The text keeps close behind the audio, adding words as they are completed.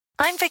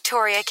I'm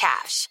Victoria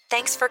Cash.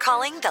 Thanks for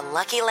calling the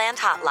Lucky Land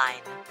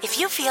Hotline. If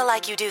you feel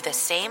like you do the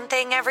same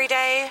thing every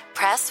day,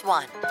 press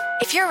 1.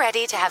 If you're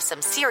ready to have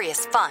some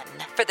serious fun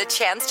for the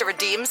chance to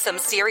redeem some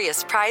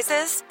serious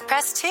prizes,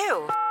 press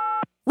 2.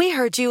 We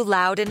heard you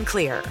loud and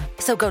clear.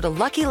 So go to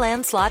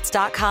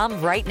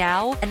LuckyLandSlots.com right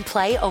now and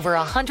play over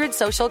 100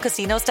 social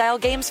casino-style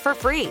games for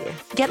free.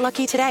 Get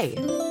lucky today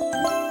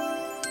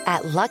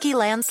at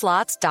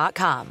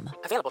LuckyLandSlots.com.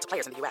 Available to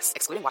players in the U.S.,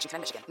 excluding Washington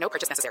and Michigan. No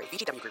purchase necessary.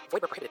 VGW Group.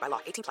 Void where prohibited by law.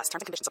 18+. Terms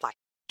and conditions apply.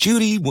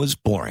 Judy was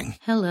boring.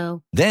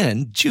 Hello.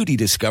 Then Judy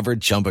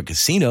discovered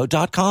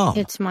ChumbaCasino.com.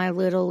 It's my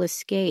little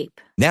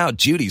escape. Now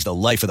Judy's the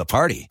life of the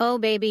party. Oh,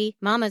 baby,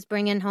 mama's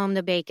bringing home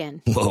the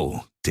bacon.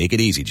 Whoa, take it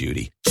easy,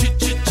 Judy.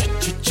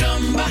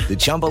 The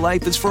Chumba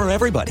life is for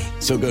everybody.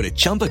 So go to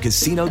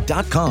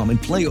ChumbaCasino.com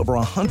and play over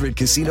 100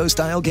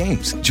 casino-style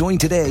games. Join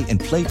today and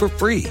play for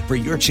free for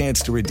your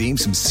chance to redeem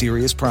some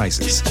serious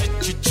prizes.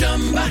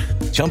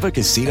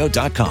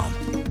 ChumbaCasino.com.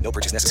 No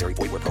purchase necessary.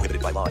 Void where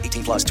prohibited by law.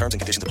 18+. Terms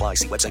and conditions apply.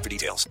 See website for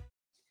details.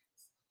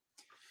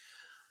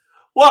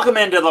 Welcome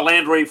into the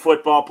Landry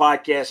Football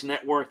Podcast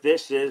Network.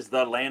 This is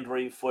the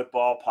Landry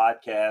Football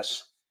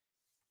Podcast,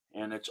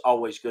 and it's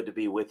always good to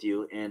be with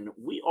you. And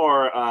we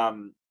are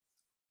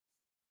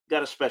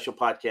got a special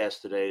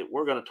podcast today.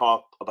 We're going to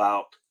talk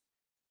about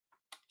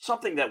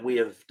something that we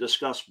have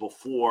discussed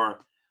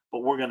before,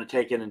 but we're going to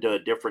take it into a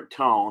different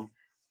tone.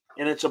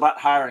 And it's about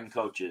hiring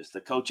coaches, the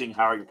coaching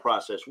hiring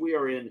process. We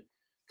are in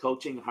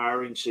coaching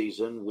hiring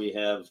season. We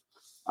have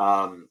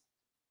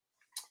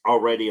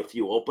already a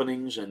few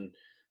openings, and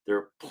there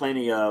are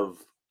plenty of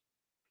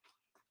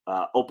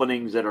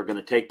openings that are going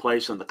to take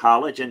place in the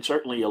college. And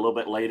certainly a little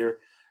bit later,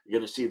 you're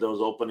going to see those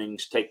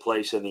openings take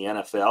place in the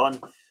NFL.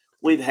 And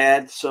we've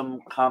had some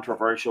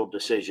controversial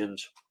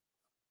decisions,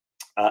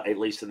 at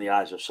least in the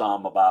eyes of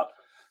some, about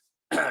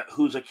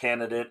who's a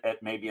candidate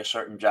at maybe a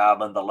certain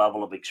job and the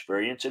level of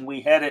experience. And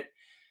we had it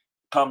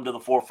come to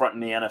the forefront in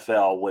the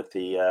NFL with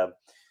the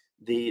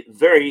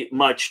very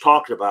much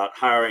talked about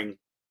hiring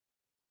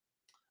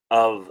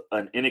of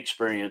an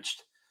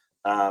inexperienced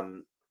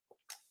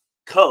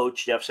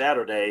coach, Jeff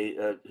Saturday,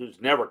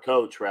 who's never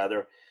coached,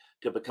 rather,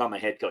 to become a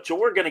head coach. So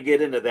we're going to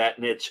get into that,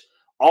 and it's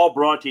all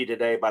brought to you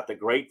today by the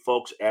great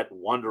folks at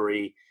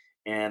Wondery,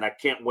 and I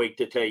can't wait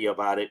to tell you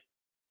about it.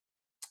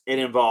 It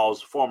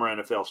involves former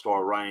NFL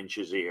star Ryan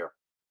Shazier,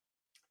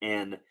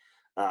 and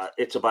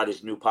it's about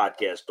his new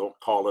podcast, Don't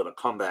Call It a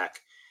Comeback,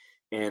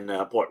 and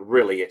boy,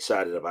 really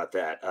excited about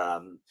that.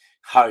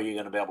 How are you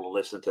going to be able to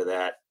listen to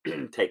that,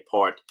 take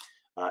part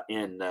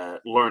in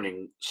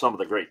learning some of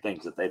the great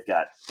things that they've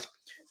got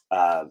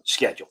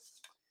scheduled?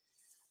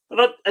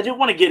 But I do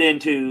want to get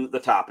into the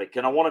topic,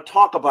 and I want to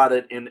talk about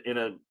it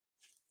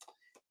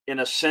in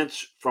a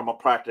sense from a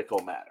practical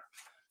matter.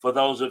 For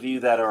those of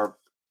you that are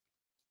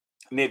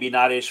maybe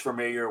not as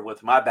familiar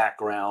with my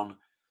background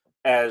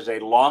as a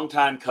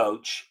longtime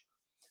coach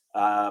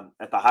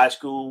at the high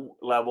school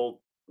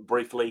level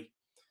briefly,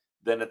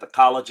 then at the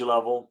college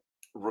level,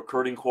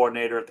 recruiting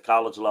coordinator at the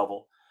college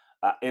level,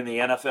 in the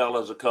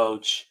NFL as a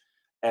coach,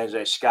 as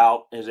a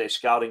scout, as a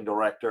scouting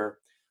director,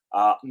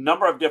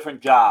 number of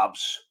different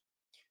jobs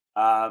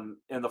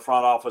in the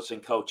front office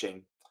and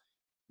coaching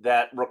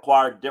that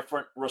require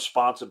different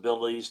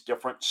responsibilities,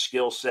 different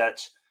skill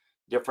sets,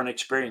 different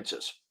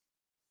experiences.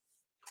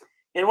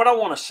 And what I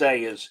want to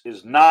say is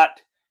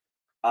not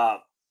for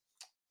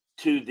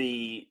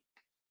the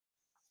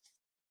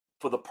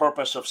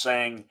purpose of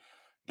saying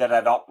that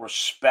I don't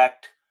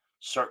respect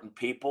certain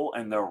people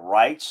and their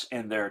rights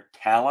and their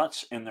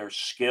talents and their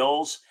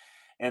skills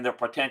and their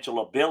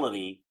potential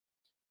ability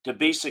to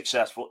be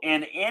successful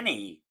in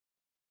any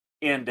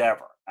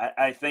endeavor.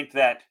 I think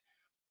that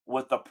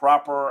with the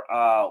proper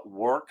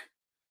work,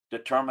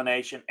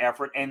 determination,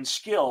 effort, and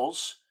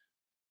skills,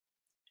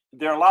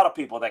 there are a lot of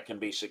people that can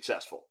be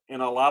successful in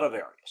a lot of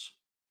areas.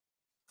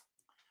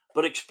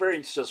 But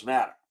experience does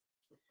matter.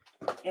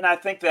 And I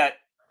think that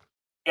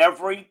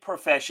every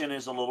profession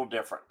is a little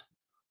different.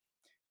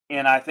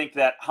 And I think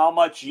that how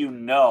much you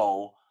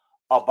know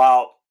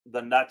about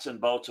the nuts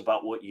and bolts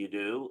about what you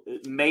do,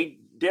 it may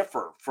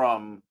differ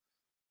from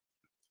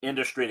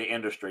industry to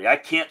industry. I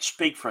can't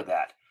speak for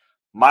that.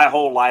 My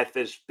whole life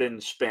has been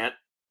spent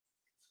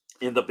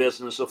in the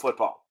business of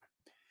football,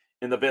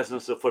 in the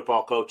business of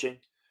football coaching,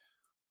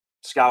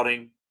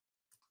 scouting,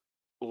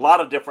 a lot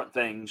of different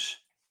things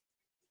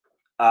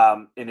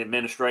in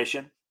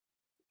administration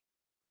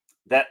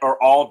that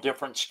are all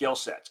different skill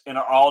sets and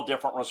are all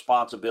different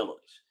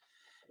responsibilities.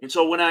 And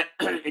so when I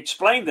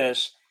explain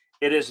this,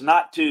 it is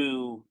not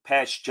to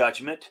pass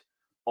judgment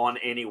on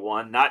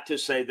anyone, not to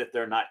say that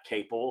they're not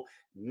capable,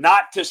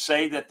 not to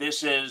say that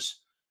this is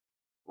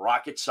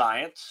rocket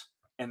science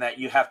and that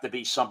you have to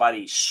be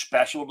somebody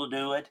special to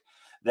do it,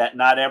 that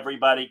not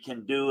everybody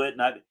can do it.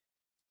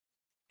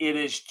 It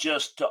is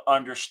just to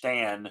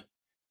understand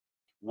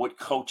what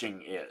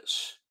coaching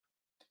is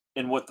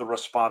and what the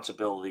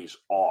responsibilities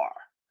are.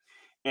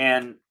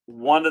 And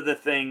one of the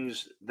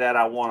things that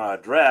I want to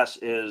address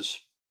is,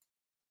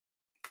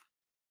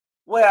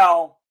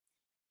 well,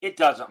 it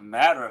doesn't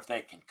matter if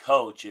they can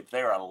coach. If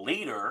they're a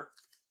leader,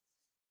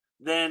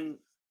 then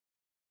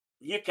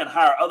you can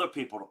hire other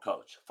people to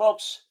coach.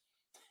 Folks,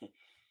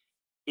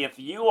 if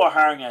you are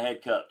hiring a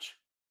head coach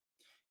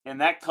and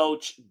that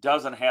coach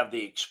doesn't have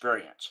the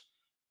experience,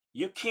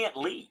 you can't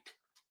lead.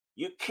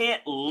 You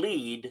can't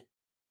lead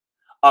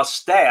a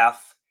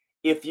staff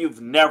if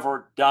you've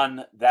never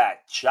done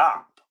that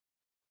job.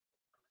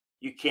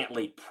 You can't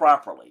lead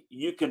properly.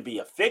 You can be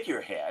a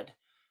figurehead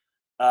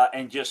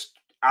and just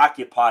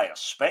occupy a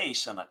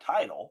space and a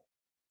title,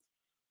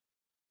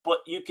 but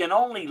you can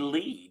only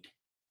lead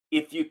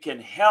if you can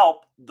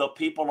help the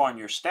people on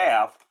your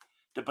staff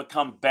to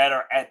become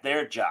better at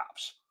their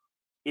jobs.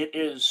 It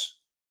is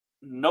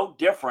no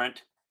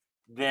different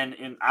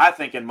than I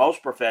think in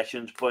most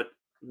professions, but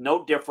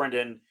no different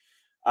in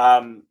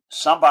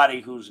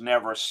somebody who's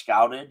never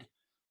scouted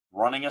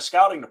running a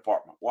scouting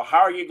department. Well, how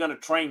are you going to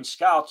train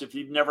scouts if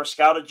you've never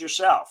scouted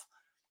yourself?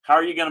 How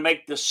are you going to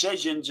make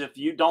decisions if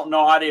you don't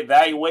know how to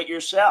evaluate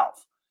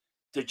yourself?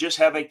 To just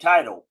have a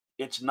title,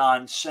 it's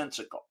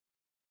nonsensical.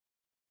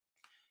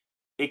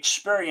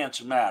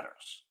 Experience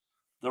matters.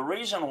 The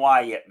reason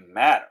why it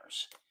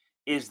matters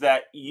is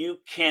that you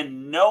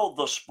can know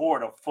the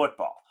sport of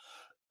football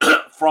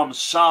from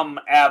some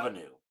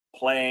avenue,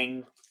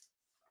 playing,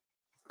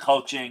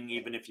 coaching,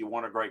 even if you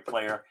weren't a great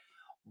player,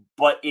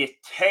 but it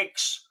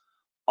takes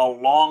a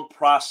long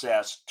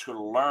process to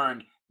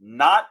learn,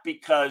 not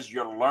because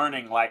you're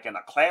learning like in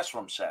a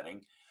classroom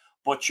setting,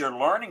 but you're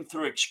learning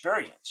through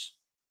experience.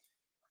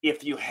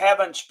 If you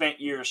haven't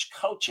spent years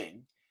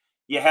coaching,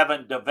 you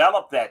haven't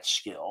developed that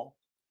skill,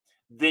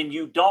 then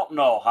you don't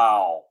know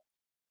how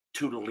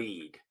to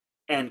lead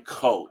and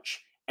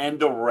coach and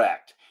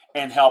direct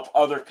and help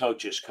other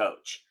coaches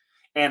coach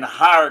and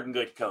hire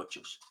good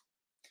coaches.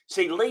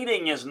 See,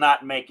 leading is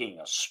not making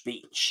a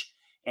speech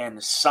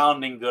and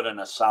sounding good in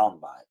a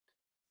soundbite.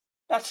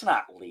 That's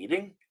not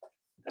leading.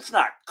 That's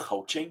not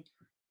coaching.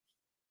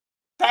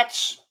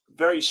 That's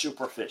very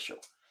superficial.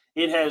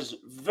 It has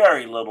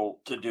very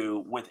little to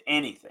do with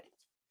anything.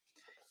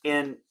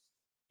 And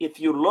if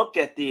you look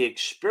at the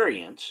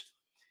experience,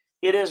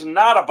 it is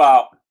not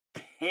about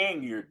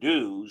paying your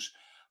dues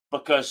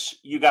because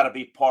you got to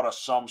be part of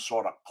some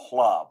sort of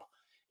club.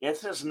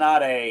 This is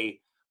not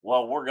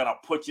well, we're going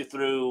to put you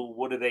through,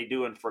 what do they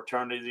do in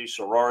fraternities,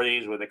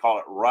 sororities, where they call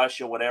it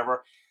rush or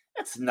whatever.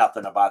 It's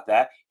nothing about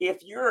that.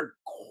 If you're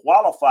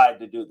qualified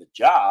to do the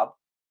job,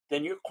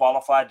 then you're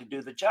qualified to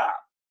do the job.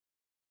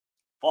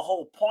 The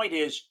whole point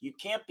is you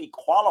can't be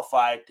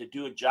qualified to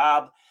do a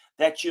job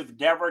that you've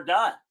never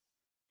done.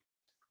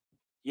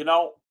 You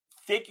know,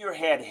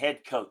 figurehead head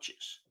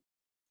coaches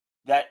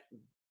that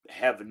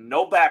have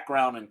no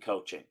background in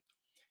coaching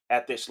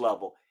at this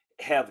level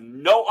have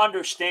no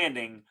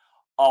understanding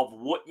of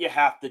what you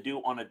have to do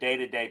on a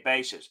day-to-day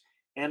basis.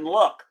 And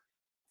look,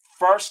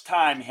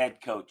 first-time head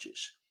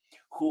coaches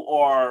who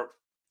are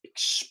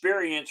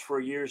experienced for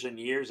years and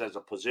years as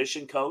a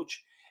position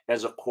coach,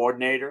 as a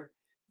coordinator,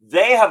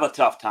 they have a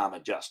tough time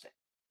adjusting.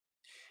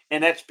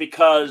 And that's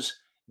because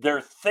there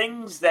are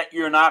things that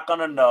you're not going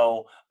to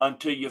know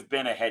until you've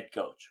been a head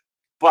coach.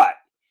 But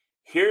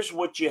here's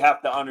what you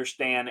have to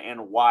understand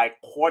and why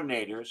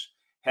coordinators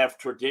have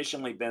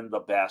traditionally been the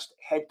best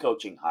head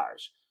coaching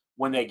hires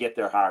when they get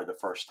their hire the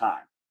first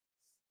time.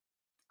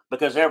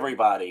 Because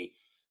everybody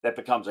that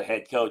becomes a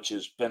head coach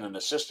has been an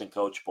assistant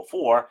coach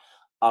before,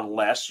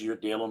 unless you're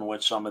dealing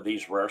with some of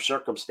these rare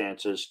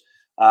circumstances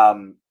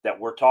that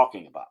we're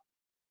talking about.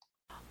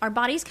 Our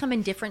bodies come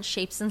in different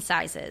shapes and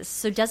sizes,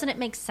 so doesn't it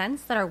make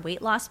sense that our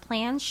weight loss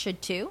plans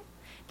should too?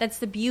 That's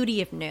the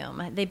beauty of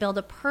Noom. They build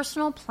a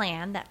personal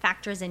plan that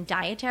factors in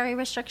dietary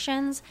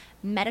restrictions,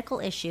 medical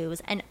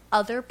issues, and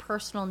other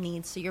personal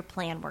needs so your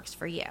plan works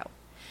for you.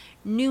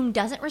 Noom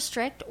doesn't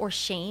restrict or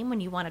shame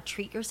when you want to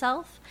treat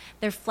yourself.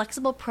 Their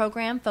flexible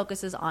program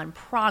focuses on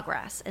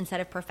progress instead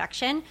of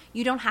perfection.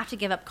 You don't have to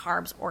give up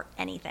carbs or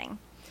anything.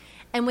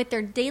 And with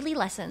their daily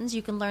lessons,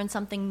 you can learn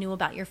something new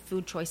about your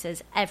food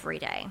choices every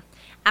day.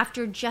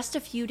 After just a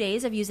few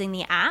days of using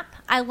the app,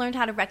 I learned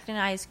how to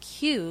recognize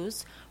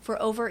cues for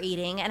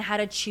overeating and how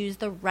to choose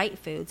the right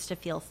foods to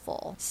feel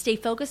full. Stay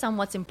focused on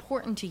what's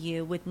important to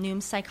you with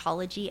Noom's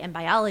psychology and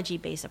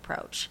biology-based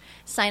approach.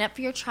 Sign up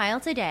for your trial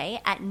today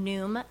at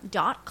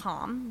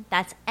Noom.com.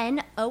 That's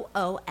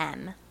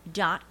Noom.com.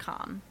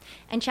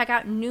 And check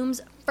out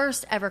Noom's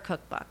first ever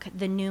cookbook,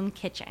 The Noom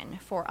Kitchen,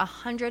 for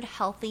 100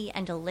 healthy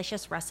and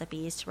delicious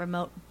recipes to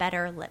promote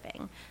better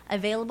living.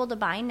 Available to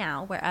buy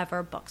now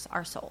wherever books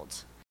are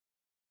sold.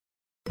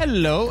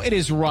 Hello, it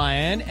is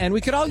Ryan, and we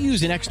could all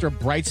use an extra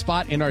bright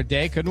spot in our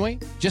day, couldn't we?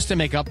 Just to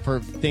make up for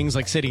things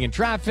like sitting in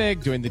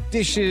traffic, doing the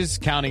dishes,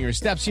 counting your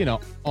steps, you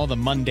know, all the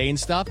mundane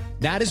stuff.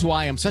 That is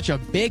why I'm such a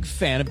big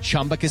fan of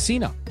Chumba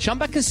Casino.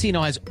 Chumba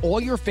Casino has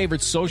all your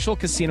favorite social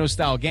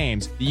casino-style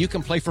games that you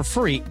can play for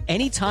free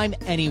anytime,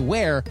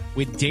 anywhere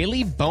with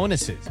daily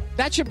bonuses.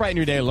 That should brighten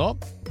your day a little.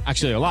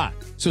 Actually, a lot.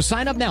 So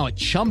sign up now at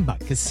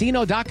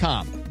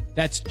ChumbaCasino.com.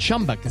 That's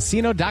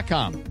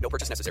ChumbaCasino.com. No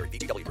purchase necessary.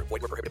 VGW Group.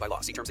 Void where prohibited by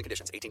law. See terms and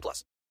conditions.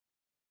 18+.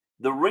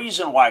 The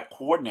reason why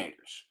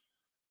coordinators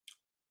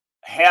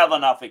have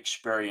enough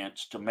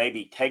experience to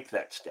maybe take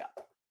that step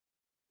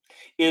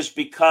is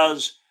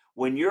because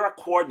when you're a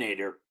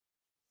coordinator,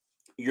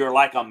 you're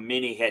like a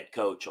mini head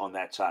coach on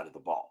that side of the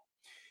ball.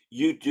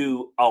 You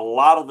do a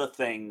lot of the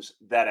things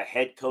that a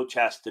head coach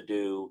has to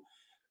do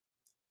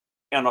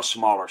on a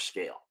smaller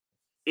scale.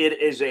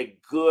 It is a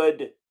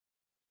good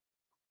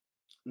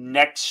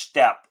next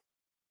step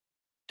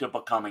to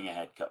becoming a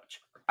head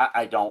coach.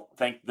 I don't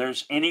think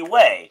there's any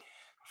way.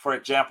 For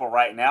example,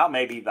 right now,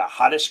 maybe the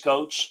hottest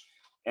coach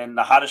and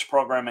the hottest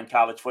program in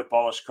college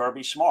football is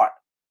Kirby Smart.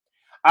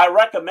 I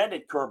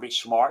recommended Kirby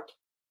Smart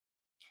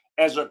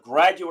as a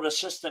graduate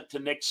assistant to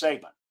Nick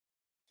Saban.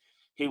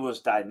 He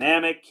was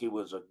dynamic. He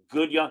was a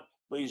good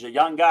he's a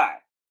young guy.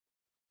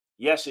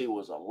 Yes, he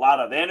was a lot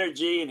of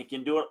energy and he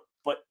can do it,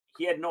 but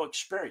he had no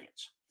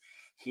experience.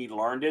 He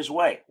learned his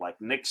way, like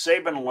Nick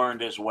Saban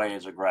learned his way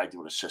as a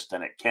graduate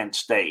assistant at Kent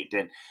State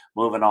and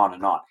moving on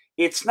and on.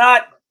 It's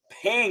not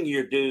paying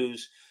your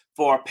dues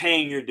for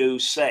paying your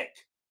dues'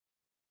 sake.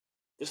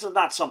 This is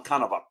not some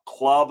kind of a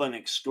club, an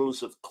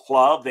exclusive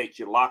club that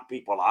you lock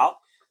people out.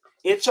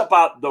 It's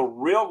about the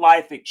real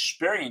life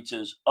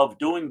experiences of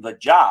doing the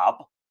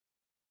job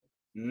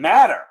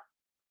matter.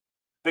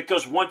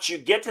 Because once you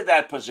get to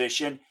that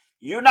position,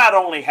 you not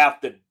only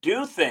have to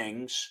do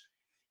things,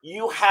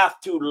 you have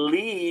to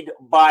lead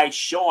by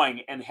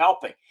showing and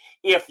helping.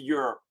 If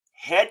you're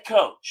head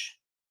coach,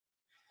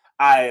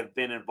 I have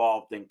been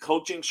involved in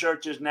coaching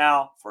searches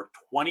now for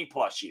 20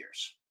 plus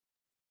years.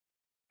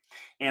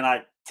 And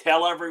I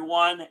tell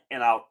everyone,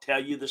 and I'll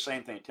tell you the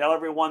same thing, tell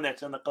everyone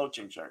that's in the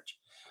coaching search,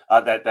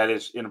 that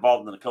is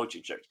involved in the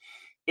coaching search.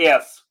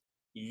 If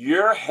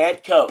your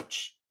head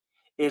coach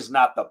is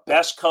not the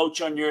best coach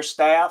on your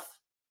staff,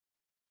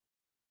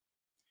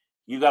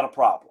 you got a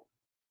problem.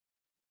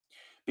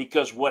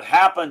 Because what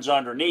happens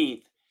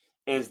underneath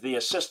is the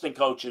assistant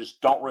coaches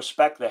don't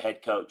respect the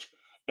head coach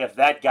if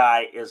that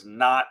guy is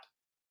not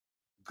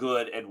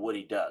good at what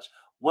he does.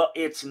 Well,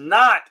 it's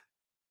not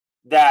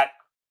that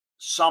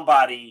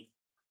somebody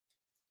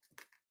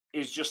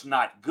is just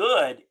not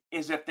good,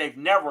 is if they've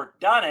never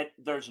done it,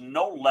 there's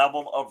no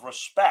level of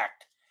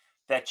respect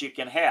that you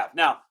can have.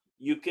 Now,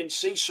 you can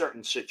see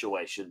certain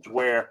situations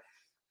where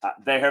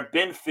there have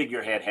been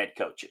figurehead head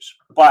coaches,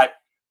 but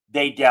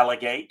they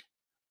delegate,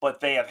 but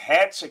they have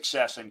had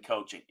success in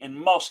coaching in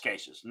most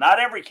cases, not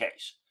every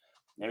case.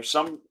 There's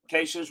some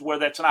cases where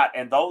that's not,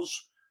 and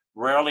those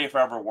rarely, if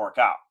ever, work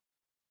out.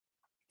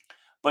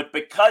 But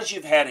because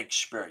you've had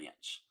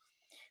experience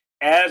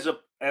as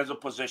a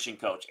position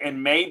coach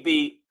and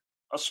maybe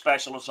a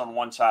specialist on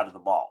one side of the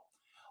ball,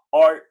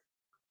 or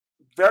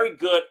very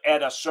good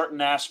at a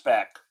certain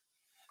aspect,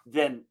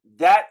 then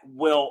that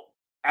will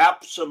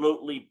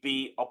absolutely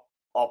be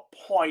a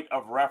point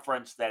of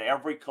reference that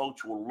every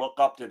coach will look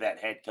up to that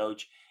head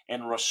coach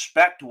and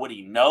respect what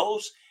he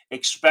knows,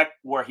 expect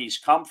where he's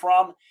come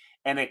from,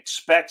 and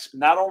expects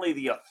not only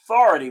the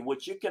authority,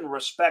 which you can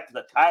respect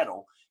the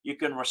title, you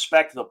can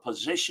respect the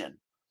position,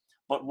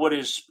 but what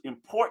is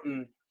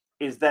important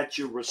is that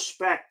you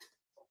respect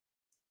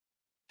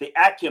the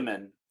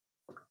acumen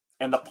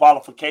and the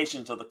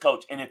qualifications of the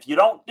coach. And if you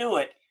don't do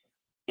it,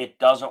 it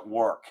doesn't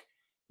work.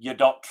 You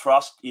don't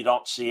trust, you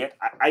don't see it.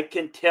 I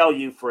can tell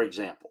you, for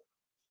example,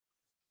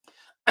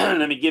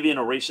 let me give you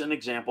a recent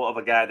example of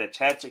a guy that's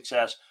had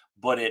success,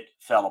 but it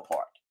fell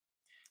apart.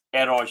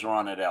 Ed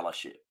Orgeron at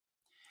LSU.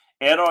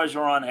 Ed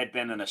Orgeron had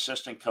been an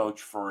assistant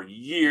coach for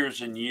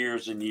years and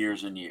years and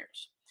years and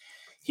years.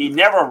 He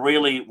never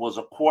really was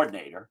a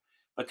coordinator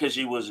because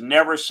he was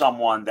never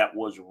someone that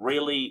was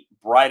really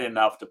bright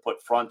enough to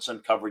put fronts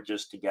and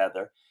coverages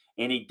together,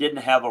 and he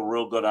didn't have a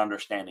real good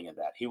understanding of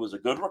that. He was a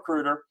good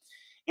recruiter,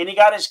 and he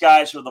got his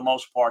guys, for the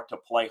most part, to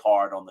play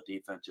hard on the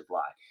defensive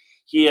line.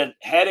 He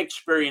had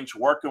experience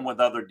working with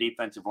other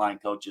defensive line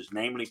coaches,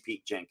 namely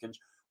Pete Jenkins,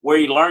 where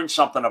he learned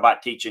something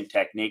about teaching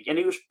technique, and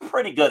he was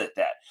pretty good at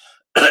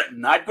that.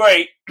 Not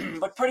great,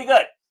 but pretty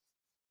good.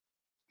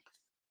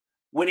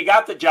 When he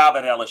got the job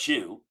at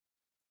LSU,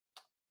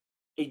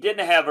 he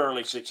didn't have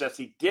early success.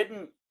 He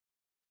didn't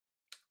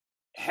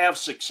have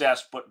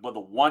success, but with a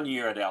 1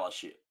 year at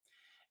LSU.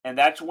 And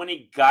that's when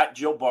he got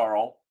Joe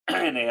Burrow,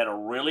 and they had a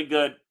really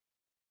good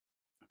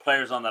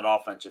players on that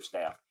offensive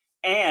staff.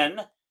 And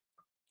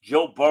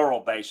Joe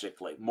Burrow,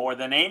 basically, more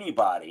than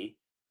anybody,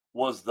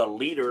 was the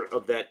leader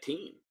of that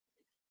team.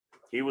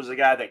 He was the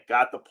guy that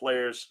got the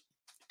players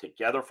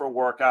together for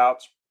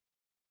workouts,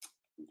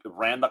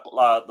 ran the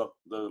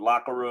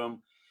locker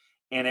room,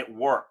 and it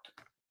worked.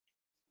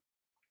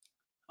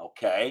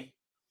 Okay,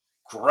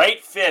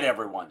 great fit,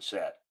 everyone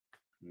said.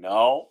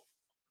 No,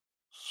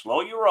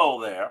 slow your roll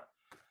there,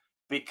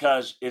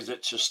 because is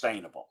it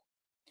sustainable?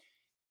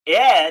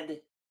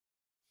 Ed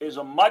is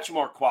a much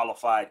more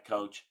qualified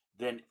coach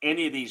than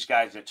any of these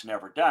guys that's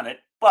never done it,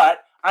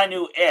 but I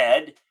knew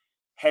Ed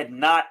had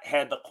not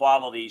had the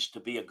qualities to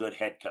be a good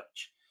head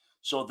coach.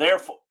 So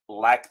therefore,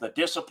 lacked the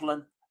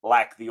discipline,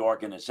 lacked the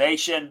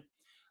organization,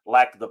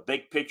 lacked the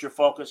big picture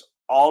focus.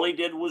 All he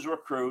did was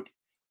recruit.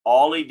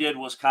 All he did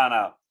was kind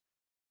of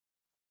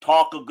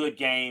talk a good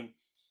game,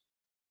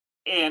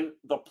 And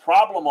the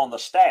problem on the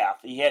staff,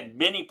 he had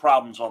many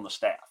problems on the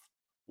staff.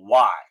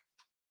 Why?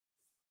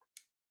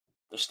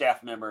 The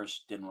staff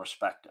members didn't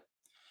respect him.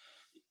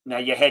 Now,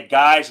 you had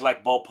guys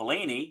like Bo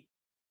Pelini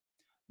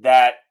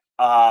that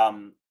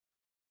fought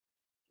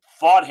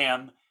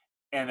him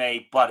and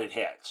they butted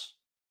heads.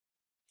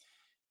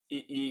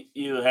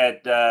 You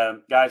had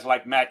guys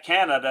like Matt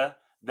Canada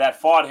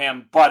that fought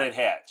him, butted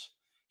heads.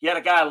 You had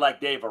a guy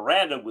like Dave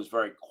Aranda who was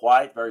very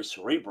quiet, very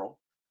cerebral,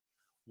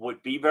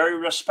 would be very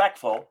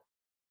respectful,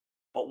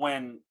 but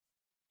when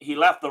he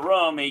left the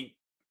room,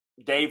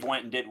 Dave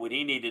went and did what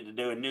he needed to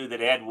do and knew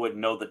that Ed wouldn't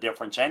know the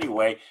difference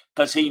anyway,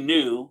 because he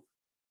knew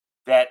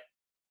that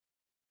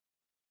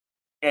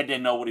Ed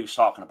didn't know what he was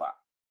talking about.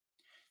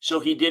 So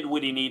he did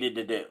what he needed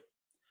to do.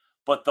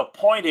 But the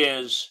point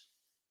is,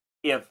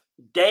 if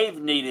Dave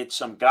needed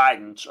some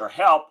guidance or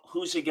help,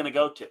 who's he going to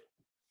go to?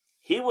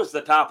 He was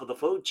the top of the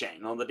food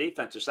chain on the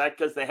defensive side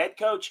because the head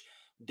coach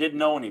didn't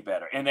know any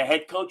better. And the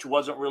head coach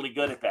wasn't really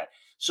good at that.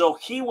 So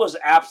he was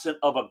absent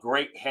of a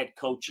great head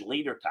coach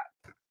leader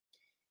type.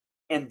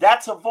 And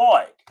that's a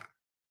void.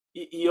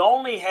 You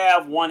only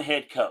have one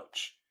head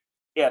coach.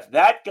 If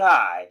that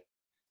guy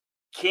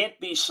can't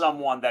be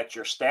someone that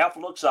your staff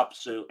looks up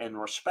to and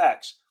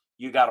respects,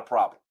 you got a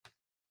problem.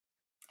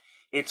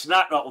 It's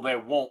not, oh, they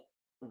won't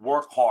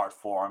work hard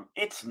for him.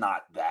 It's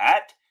not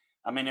that.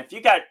 I mean, if you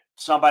got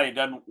somebody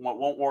that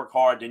won't work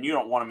hard, then you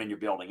don't want them in your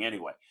building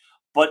anyway.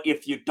 But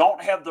if you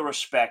don't have the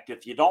respect,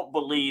 if you don't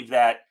believe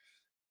that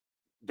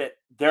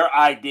their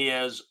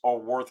ideas are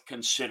worth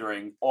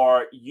considering,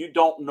 or you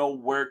don't know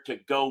where to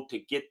go to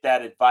get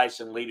that advice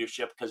and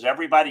leadership because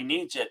everybody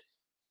needs it,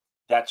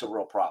 that's a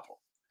real problem.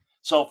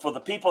 So for the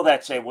people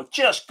that say, well,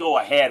 just go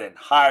ahead and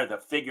hire the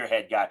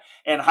figurehead guy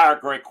and hire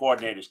great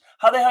coordinators.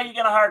 How the hell are you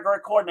going to hire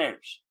great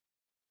coordinators?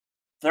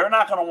 They're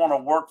not going to want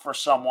to work for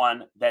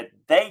someone that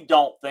they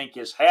don't think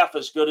is half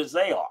as good as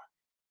they are.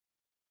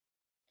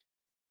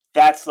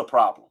 That's the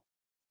problem.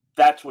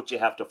 That's what you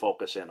have to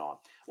focus in on.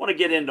 I want to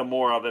get into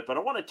more of it, but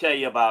I want to tell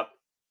you about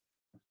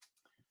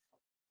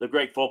the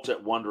great folks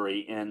at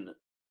Wondery, and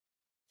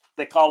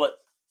they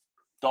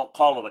don't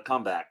call it a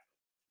comeback.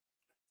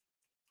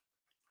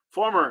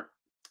 Former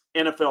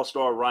NFL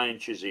star Ryan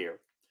Shazier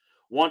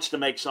wants to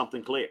make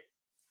something clear.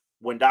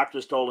 When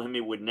doctors told him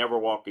he would never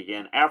walk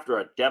again after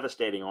a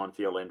devastating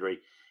on-field injury,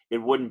 it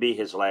wouldn't be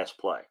his last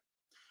play.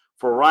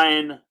 For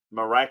Ryan,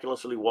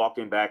 miraculously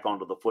walking back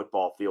onto the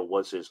football field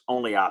was his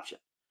only option,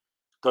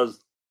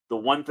 because the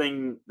one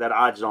thing that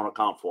odds don't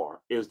account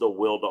for is the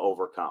will to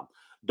overcome.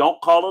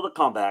 Don't Call It a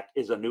Comeback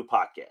is a new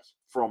podcast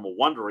from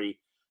Wondery,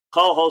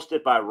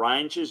 co-hosted by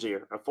Ryan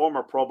Shazier, a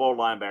former Pro Bowl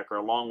linebacker,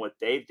 along with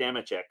Dave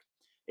Damashek,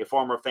 a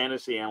former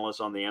fantasy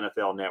analyst on the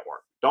NFL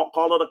Network. Don't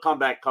Call It a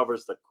Comeback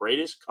covers the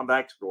greatest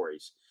comeback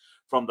stories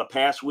from the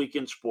past week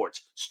in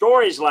sports.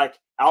 Stories like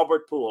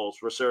Albert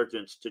Pujols'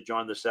 resurgence to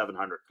join the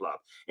 700 Club,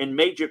 and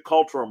major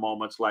cultural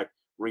moments like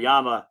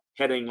Rihanna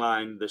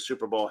headlining the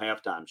Super Bowl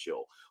halftime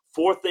show.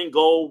 Fourth and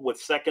goal with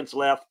seconds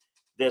left.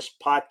 This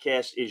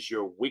podcast is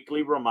your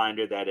weekly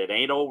reminder that it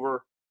ain't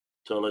over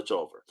till it's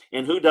over.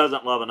 And who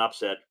doesn't love an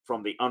upset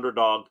from the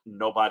underdog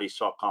nobody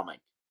saw coming?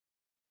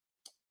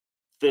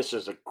 This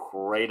is a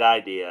great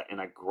idea and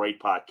a great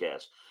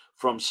podcast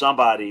from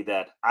somebody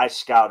that I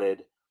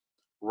scouted,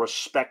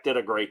 respected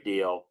a great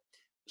deal,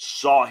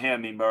 saw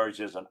him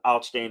emerge as an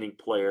outstanding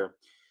player,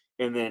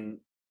 and then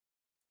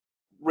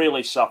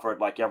really suffered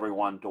like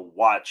everyone to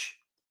watch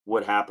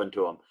what happened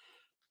to him.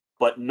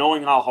 But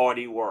knowing how hard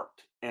he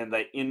worked and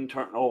the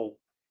internal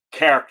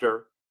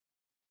character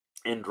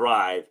and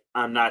drive,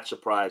 I'm not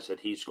surprised that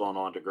he's gone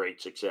on to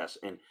great success.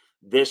 And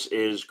this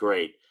is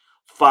great.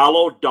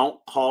 Follow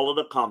Don't Call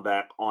It a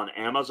Comeback on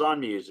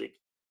Amazon Music,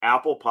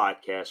 Apple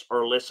Podcasts,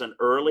 or listen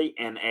early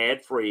and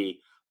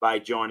ad-free by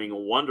joining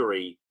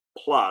Wondery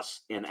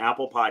Plus in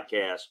Apple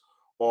Podcasts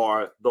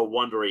or the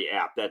Wondery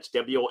app. That's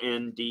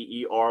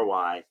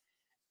Wondery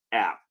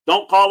app.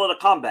 Don't Call It a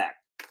Comeback.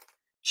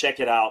 Check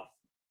it out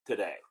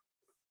today.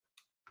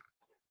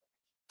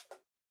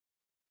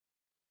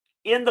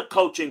 In the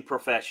coaching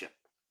profession,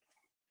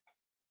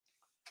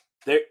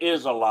 there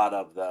is a lot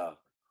of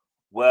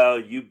well,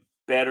 you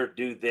better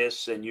do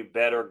this and you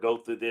better go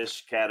through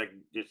this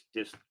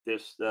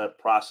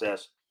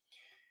process.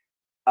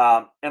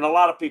 And a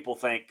lot of people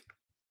think,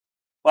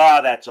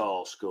 well, that's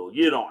old school.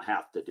 You don't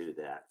have to do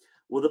that.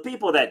 Well, the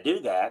people that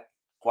do that,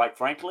 quite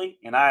frankly,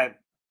 and I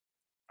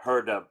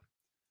heard a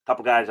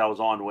couple guys I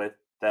was on with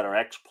that are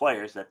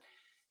ex-players that,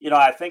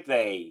 I think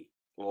they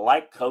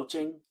like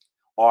coaching,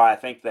 or I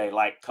think they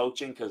like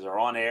coaching because they're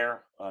on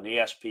air on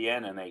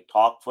ESPN and they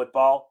talk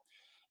football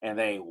and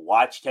they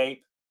watch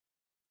tape.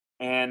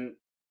 And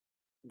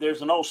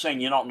there's an old saying,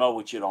 you don't know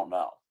what you don't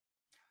know.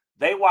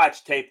 They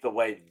watch tape the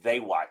way they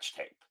watch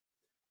tape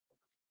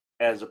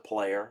as a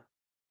player,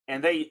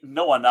 and they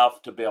know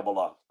enough to be able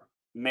to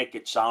make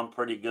it sound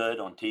pretty good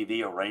on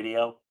TV or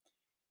radio.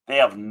 They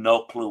have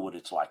no clue what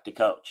it's like to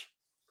coach.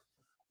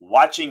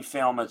 Watching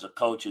film as a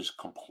coach is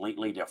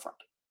completely different.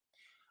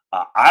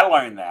 I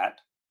learned that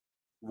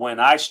when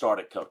I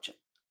started coaching.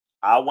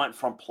 I went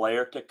from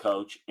player to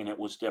coach, and it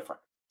was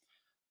different.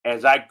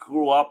 As I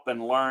grew up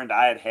and learned,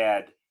 I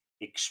had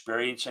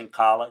experience in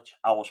college.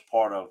 I was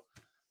part of,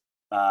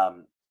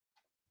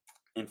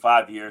 in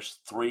 5 years,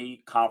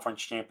 3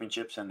 conference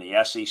championships in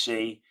the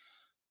SEC.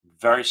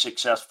 Very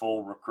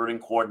successful recruiting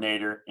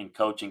coordinator and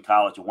coach in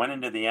college. Went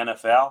into the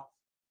NFL,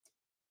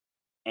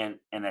 and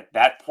at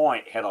that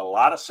point had a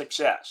lot of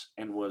success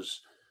and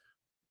was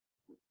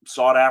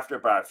sought after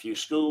by a few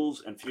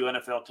schools and few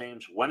NFL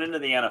teams. Went into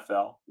the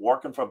NFL,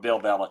 working for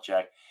Bill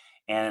Belichick,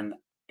 and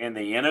in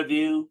the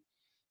interview,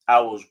 I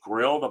was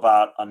grilled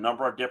about a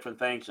number of different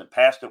things and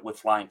passed it with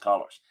flying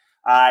colors.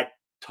 I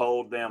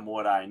told them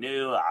what I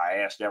knew.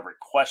 I asked every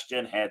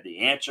question, had the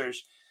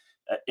answers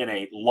in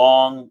a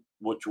long,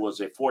 which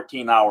was a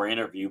 14-hour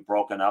interview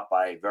broken up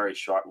by a very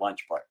short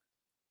lunch break.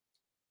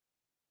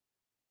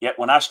 Yet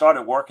when I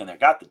started working there,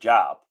 got the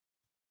job,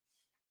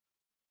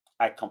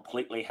 I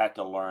completely had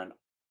to learn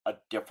a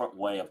different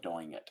way of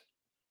doing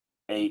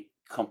it.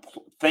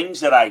 Things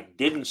that I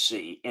didn't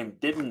see and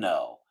didn't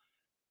know.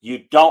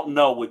 You don't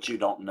know what you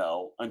don't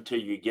know until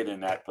you get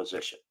in that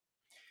position.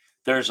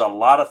 There's a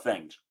lot of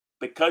things.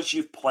 Because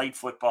you've played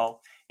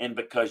football and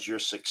because you're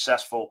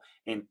successful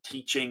in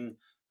teaching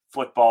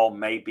football,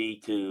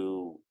 maybe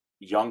to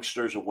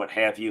youngsters or what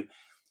have you,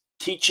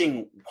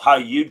 teaching how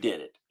you did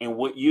it and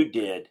what you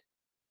did,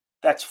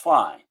 that's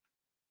fine.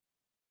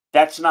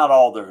 That's not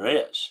all there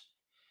is.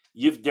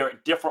 There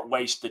are different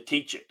ways to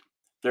teach it.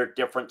 There are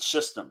different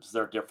systems.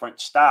 There are different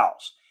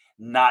styles.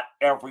 Not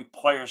every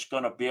player is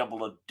going to be able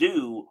to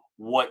do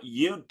what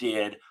you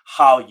did,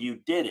 how you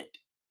did it.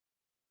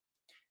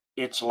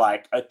 It's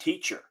like a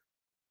teacher.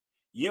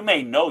 You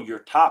may know your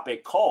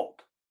topic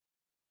cold,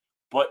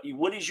 but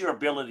what is your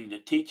ability to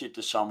teach it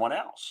to someone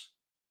else?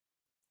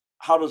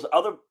 How does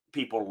other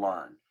people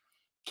learn?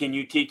 Can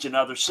you teach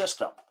another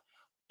system?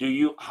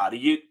 You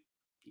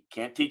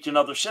can't teach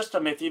another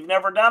system if you've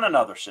never done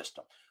another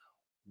system.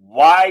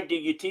 Why do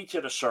you teach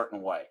it a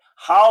certain way?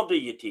 How do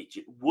you teach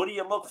it? What do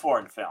you look for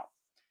in film?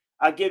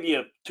 I'll give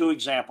you 2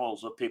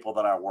 examples of people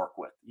that I work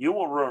with. You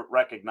will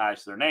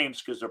recognize their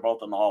names because they're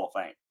both in the Hall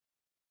of Fame.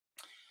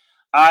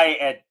 I,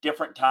 at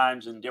different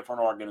times in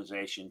different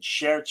organizations,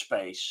 shared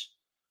space,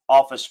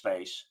 office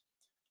space,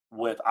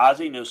 with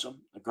Ozzie Newsome,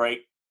 the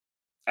great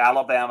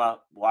Alabama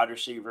wide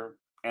receiver,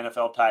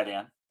 NFL tight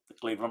end, the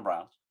Cleveland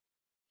Browns,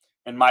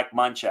 and Mike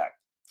Munchak,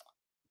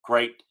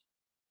 great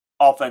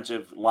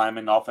offensive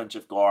lineman,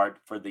 offensive guard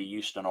for the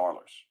Houston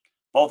Oilers,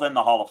 both in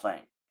the Hall of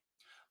Fame.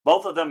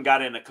 Both of them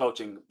got into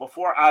coaching.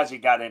 Before Ozzie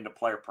got into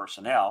player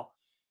personnel,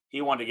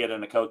 he wanted to get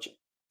into coaching,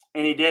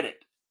 and he did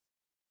it.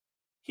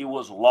 He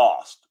was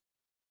lost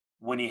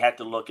when he had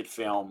to look at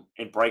film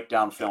and break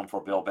down film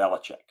for Bill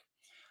Belichick.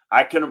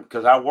 I couldn't,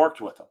 because I worked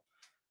with him.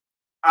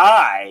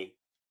 I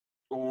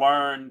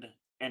learned,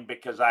 and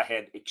because I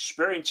had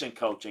experience in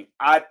coaching,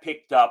 I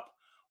picked up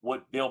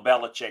what Bill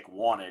Belichick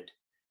wanted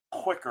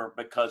quicker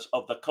because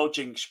of the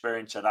coaching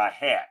experience that I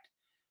had.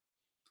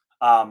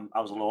 I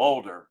was a little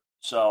older,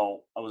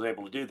 so I was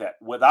able to do that.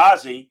 With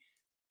Ozzie,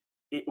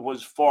 it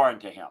was foreign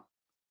to him.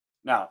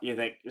 Now, you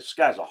think, this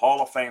guy's a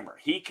Hall of Famer.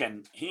 He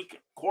can, of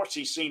course,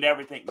 he's seen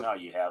everything. No,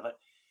 you haven't.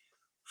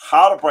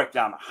 How to break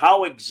down,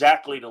 how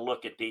exactly to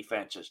look at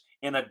defenses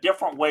in a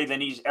different way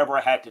than he's ever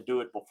had to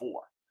do it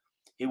before.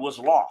 He was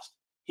lost.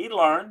 He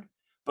learned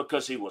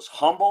because he was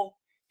humble,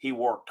 he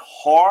worked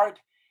hard,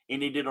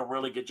 and he did a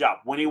really good job.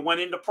 When he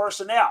went into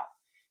personnel,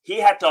 he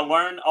had to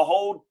learn a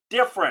whole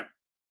different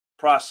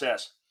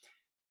process.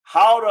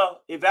 How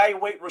to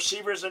evaluate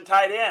receivers and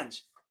tight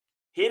ends.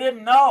 He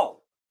didn't know.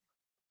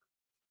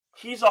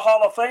 He's a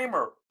Hall of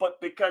Famer,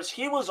 but because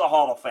he was a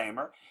Hall of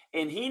Famer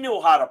and he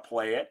knew how to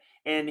play it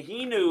and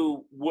he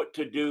knew what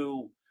to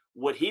do,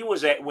 when he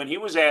was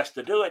asked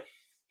to do it,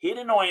 he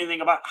didn't know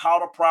anything about how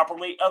to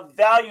properly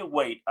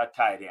evaluate a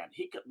tight end.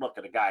 He could look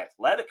at a guy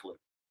athletically,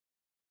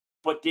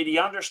 but did he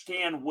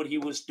understand what he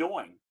was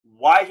doing,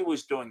 why he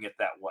was doing it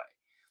that way,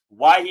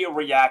 why he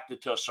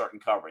reacted to a certain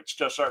coverage,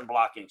 to a certain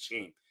blocking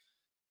scheme?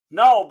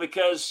 No,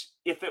 because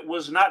if it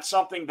was not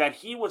something that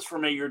he was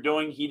familiar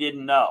doing, he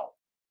didn't know.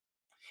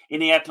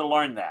 And he had to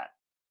learn that.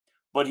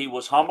 But he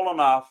was humble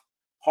enough,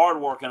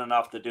 hardworking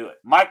enough to do it.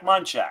 Mike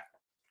Munchak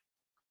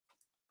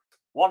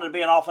wanted to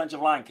be an offensive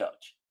line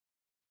coach.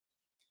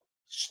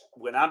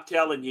 When I'm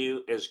telling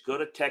you, as good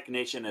a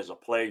technician as a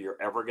player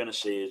you're ever going to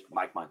see is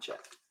Mike Munchak.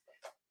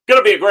 Going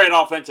to be a great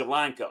offensive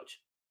line coach.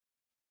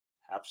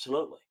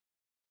 Absolutely.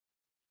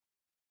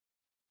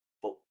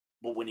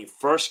 But when he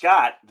first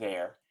got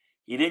there,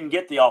 he didn't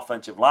get the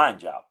offensive line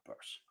job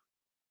first.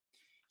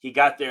 He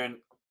got there and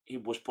he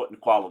was put in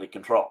quality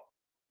control.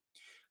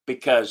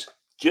 Because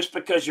just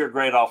because you're a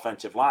great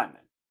offensive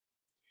lineman,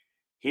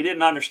 he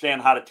didn't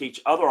understand how to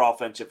teach other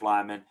offensive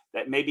linemen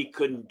that maybe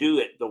couldn't do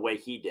it the way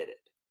he did it.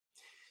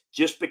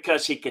 Just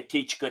because he could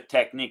teach good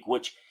technique,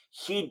 which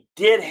he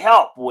did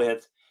help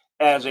with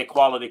as a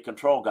quality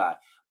control guy,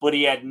 but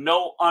he had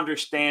no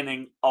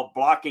understanding of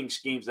blocking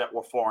schemes that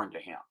were foreign to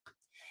him.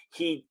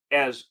 He,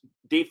 as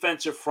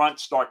defensive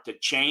fronts start to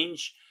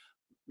change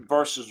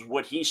versus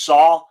what he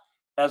saw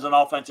as an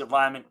offensive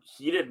lineman,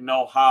 he didn't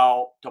know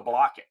how to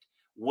block it,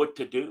 what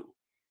to do.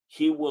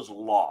 He was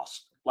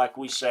lost. Like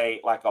we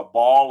say, like a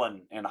ball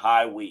in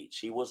high weeds.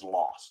 He was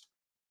lost.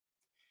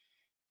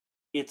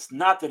 It's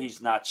not that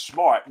he's not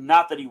smart,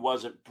 not that he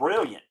wasn't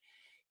brilliant.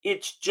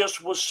 It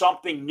just was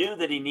something new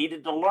that he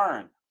needed to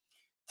learn.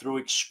 Through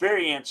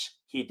experience,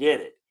 he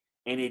did it,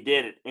 and he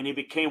did it, and he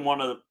became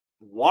one of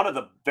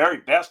the very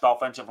best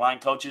offensive line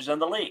coaches in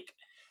the league.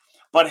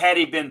 But had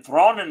he been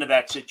thrown into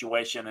that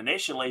situation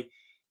initially,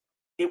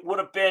 it would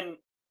have been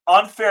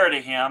unfair to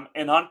him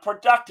and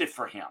unproductive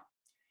for him,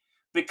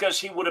 because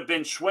he would have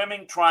been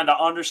swimming trying to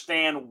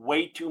understand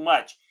way too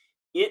much.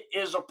 It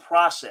is a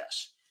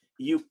process.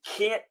 You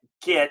can't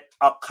get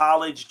a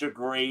college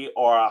degree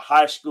or a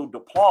high school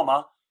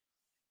diploma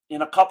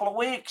in a couple of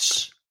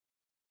weeks.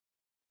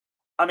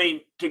 I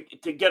mean,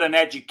 to get an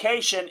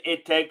education,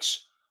 it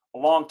takes a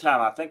long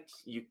time. I think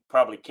you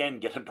probably can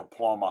get a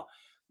diploma,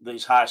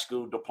 these high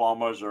school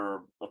diplomas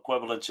or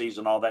equivalencies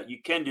and all that. You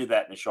can do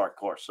that in a short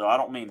course. So I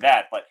don't mean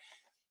that. But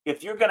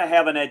if you're going to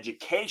have an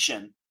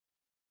education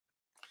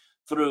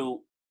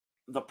through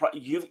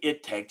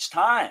it takes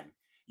time.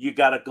 You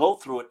got to go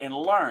through it and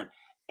learn.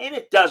 And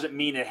it doesn't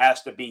mean it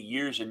has to be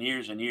years and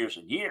years and years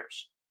and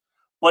years.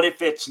 But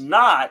if it's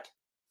not,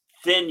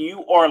 then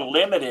you are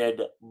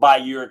limited by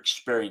your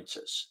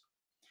experiences.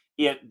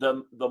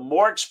 The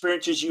more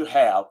experiences you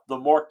have, the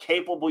more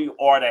capable you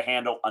are to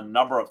handle a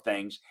number of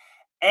things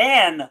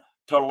and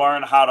to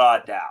learn how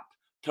to adapt,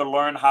 to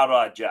learn how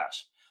to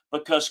adjust.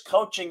 Because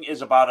coaching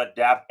is about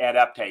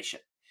adaptation.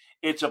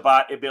 It's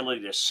about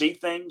ability to see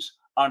things,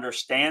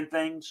 understand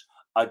things,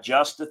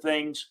 adjust to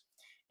things.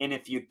 And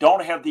if you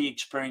don't have the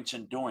experience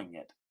in doing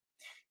it,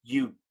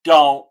 you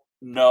don't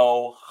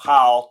know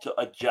how to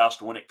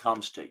adjust when it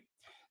comes to you.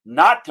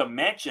 Not to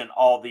mention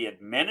all the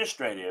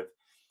administrative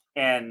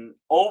and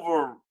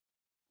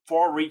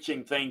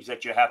far-reaching things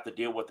that you have to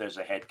deal with as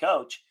a head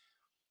coach.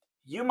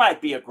 You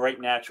might be a great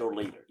natural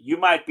leader. You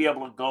might be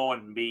able to go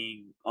and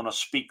be on a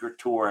speaker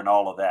tour and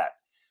all of that.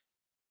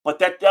 But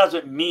that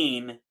doesn't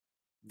mean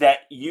that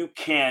you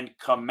can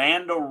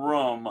command a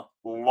room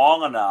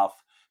long enough,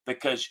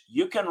 because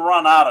you can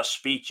run out of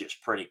speeches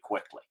pretty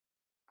quickly.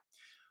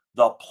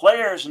 The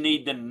players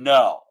need to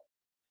know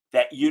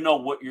that you know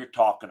what you're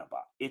talking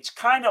about. It's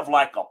kind of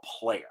like a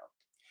player.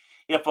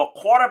 If a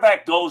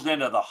quarterback goes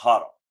into the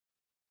huddle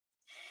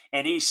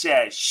and he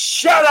says,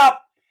 "Shut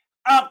up,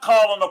 I'm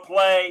calling the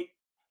play,"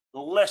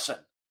 listen.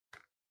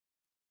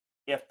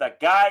 If the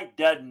guy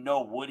doesn't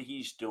know what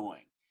he's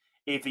doing,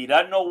 if he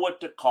doesn't know what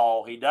to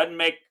call, he doesn't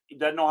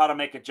know how to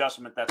make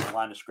adjustment, that's the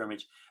line of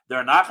scrimmage,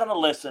 they're not going to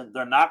listen.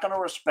 They're not going to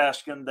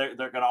respect him. They're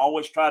going to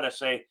always try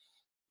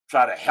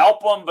to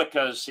help him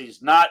because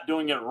he's not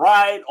doing it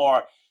right,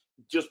 or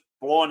just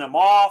blowing him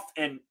off.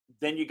 And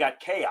then you got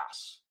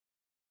chaos.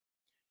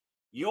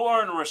 You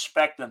earn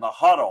respect in the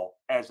huddle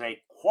as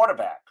a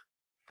quarterback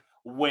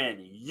when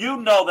you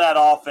know that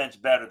offense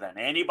better than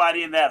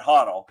anybody in that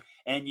huddle,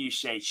 and you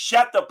say,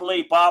 "Shut the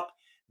bleep up.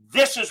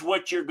 This is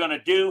what you're going to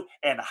do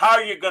and how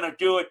you're going to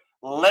do it.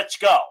 Let's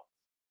go."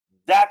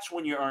 That's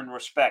when you earn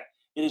respect.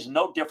 It is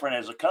no different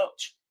as a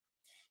coach.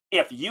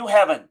 If you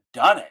haven't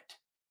done it,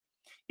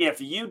 if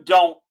you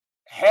don't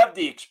have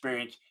the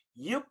experience,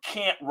 you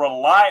can't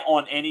rely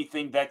on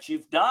anything that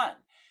you've done.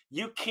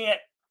 You can't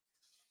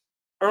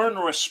earn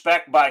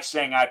respect by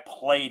saying, "I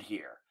played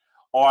here,"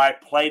 or "I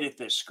played at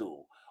this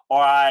school,"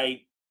 or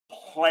 "I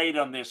played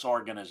on this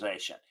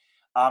organization.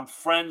 I'm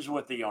friends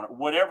with the owner,"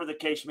 whatever the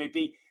case may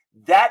be.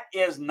 That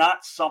is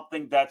not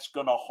something that's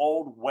going to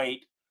hold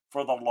weight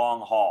for the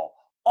long haul.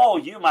 Oh,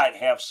 you might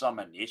have some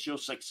initial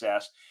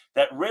success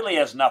that really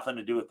has nothing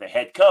to do with the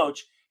head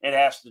coach. It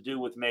has to do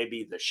with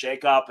maybe the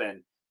shakeup,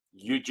 and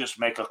you just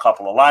make a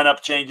couple of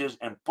lineup changes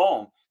and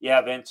boom, you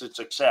have instant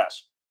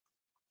success.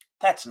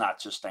 That's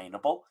not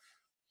sustainable,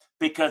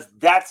 because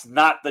that's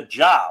not the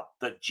job.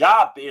 The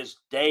job is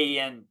day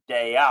in,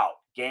 day out,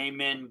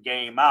 game in,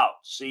 game out,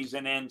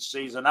 season in,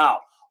 season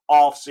out,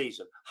 off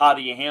season. How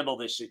do you handle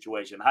this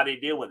situation? How do you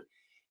deal with it?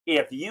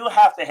 If you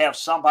have to have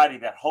somebody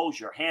that holds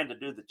your hand to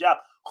do the job,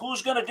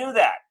 who's going to do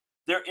that?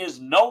 There is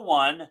no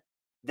one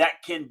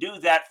that can do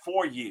that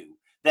for you,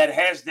 that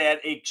has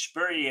that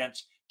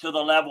experience to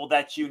the level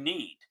that you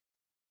need.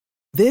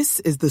 This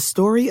is the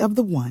story of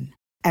the one.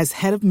 As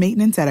head of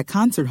maintenance at a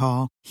concert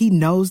hall, he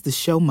knows the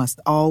show must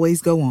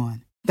always go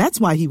on. That's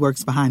why he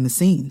works behind the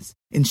scenes,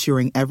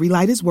 ensuring every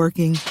light is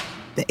working,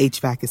 the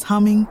HVAC is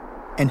humming,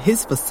 and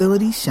his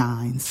facility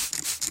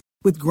shines.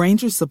 With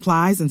Grainger's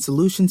supplies and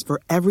solutions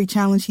for every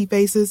challenge he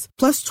faces,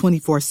 plus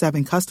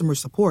 24/7 customer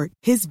support,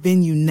 his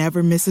venue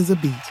never misses a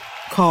beat.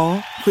 Call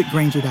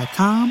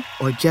quickgrainger.com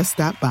or just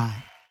stop by.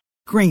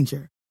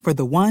 Grainger, for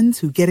the ones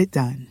who get it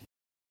done.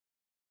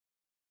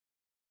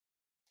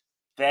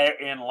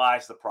 Therein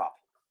lies the problem.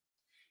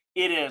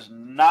 It is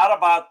not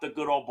about the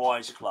good old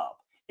boys club.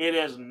 It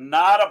is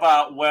not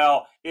about,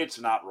 well, it's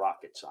not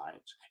rocket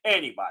science.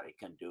 Anybody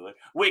can do it.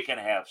 We can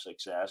have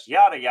success,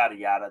 yada, yada,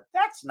 yada.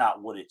 That's not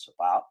what it's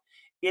about.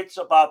 It's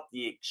about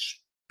the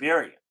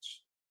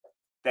experience.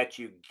 that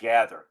you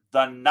gather,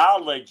 the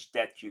knowledge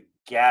that you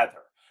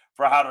gather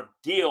for how to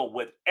deal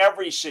with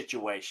every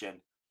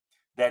situation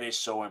that is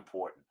so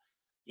important.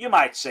 You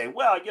might say,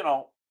 well,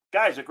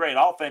 guy's a great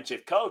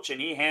offensive coach and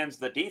he hands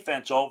the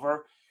defense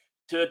over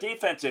to a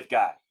defensive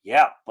guy.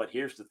 Yeah, but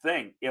here's the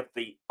thing. If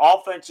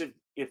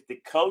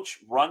the coach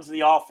runs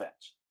the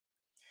offense,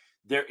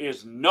 there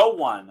is no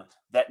one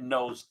that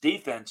knows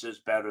defenses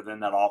better than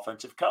that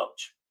offensive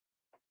coach.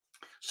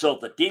 So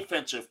the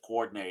defensive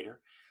coordinator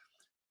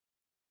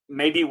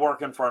may be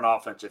working for an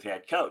offensive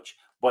head coach,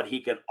 but he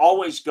can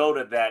always go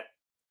to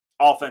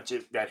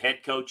that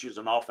head coach who's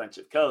an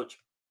offensive coach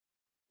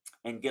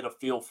and get a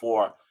feel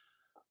for,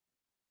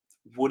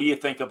 what do you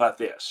think about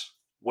this?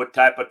 What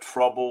type of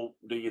trouble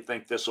do you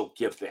think this will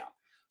give them?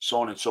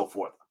 So on and so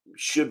forth.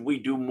 Should we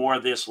do more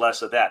of this,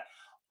 less of that?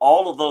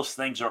 All of those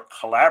things are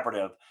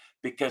collaborative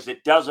because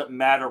it doesn't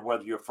matter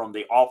whether you're from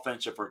the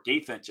offensive or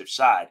defensive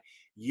side.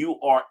 You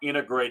are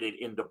integrated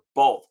into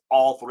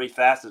all three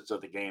facets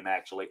of the game,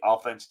 actually: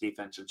 offense,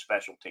 defense, and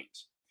special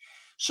teams.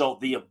 So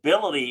the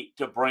ability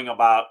to bring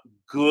about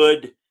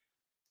good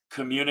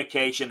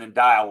communication and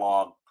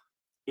dialogue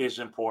is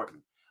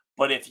important.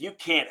 But if you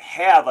can't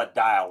have a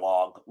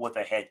dialogue with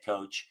a head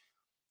coach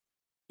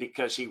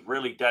because he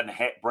really doesn't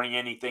bring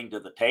anything to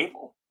the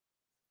table,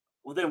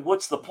 well, then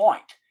what's the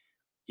point?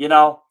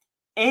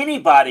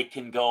 Anybody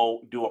can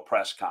go do a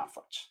press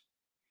conference.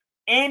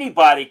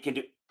 Anybody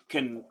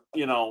can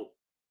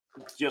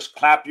just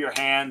clap your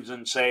hands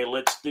and say,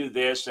 let's do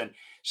this. And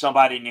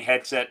somebody in your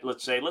headset,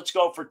 let's say, let's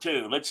go for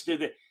 2. Let's do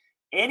that.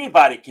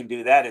 Anybody can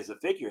do that as a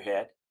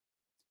figurehead.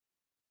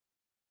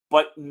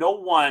 But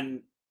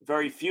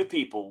very few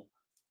people,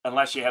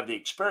 unless you have the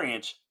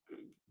experience,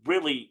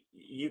 really,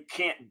 you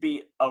can't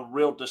be a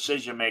real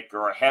decision maker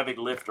or a heavy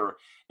lifter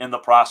in the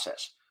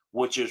process,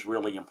 which is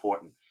really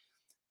important.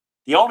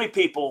 The only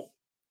people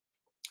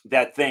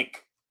that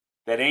think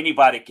that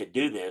anybody could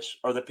do this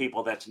are the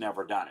people that's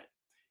never done it.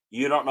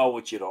 You don't know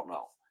what you don't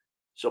know.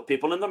 So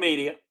people in the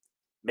media,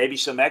 maybe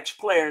some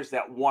ex-players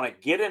that want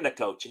to get into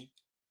coaching,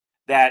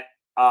 that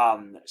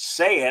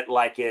say it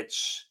like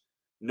it's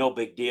no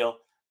big deal.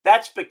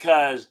 That's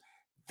because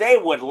they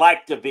would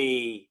like to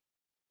be,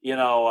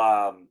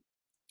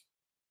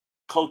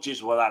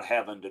 coaches without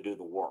having to do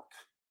the work.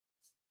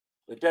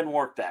 It doesn't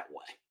work that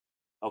way.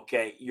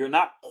 Okay, you're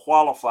not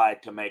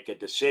qualified to make a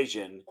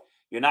decision.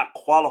 You're not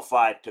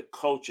qualified to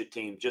coach a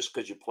team just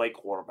because you play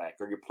quarterback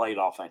or you played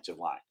offensive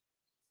line.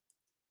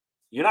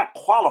 You're not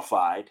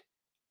qualified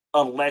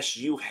unless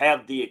you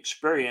have the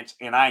experience,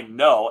 and I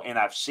know, and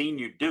I've seen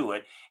you do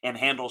it and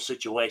handle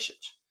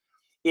situations.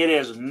 It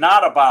is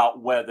not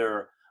about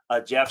whether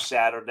a Jeff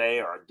Saturday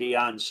or a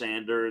Deion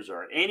Sanders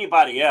or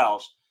anybody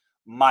else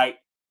might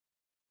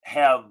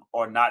have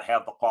or not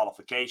have the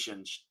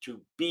qualifications to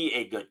be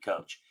a good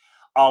coach.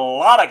 A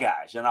lot of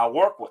guys, and I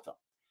work with them,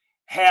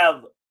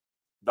 have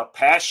the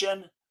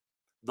passion,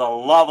 the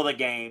love of the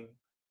game,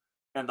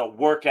 and the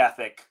work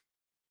ethic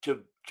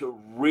to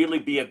really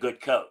be a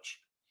good coach.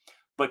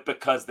 But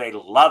because they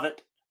love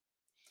it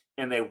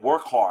and they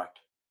work hard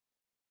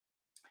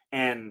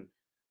and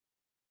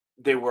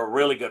they were a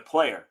really good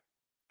player,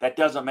 that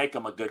doesn't make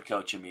them a good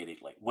coach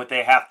immediately. What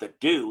they have to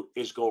do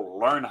is go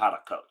learn how to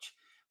coach.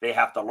 They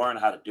have to learn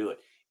how to do it.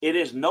 It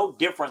is no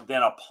different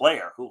than a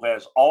player who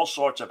has all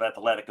sorts of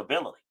athletic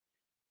ability.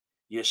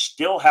 You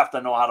still have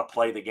to know how to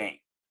play the game.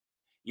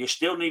 You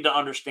still need to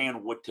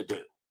understand what to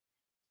do.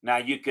 Now,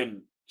 you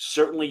can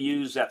certainly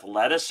use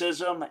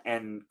athleticism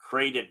and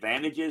create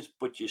advantages,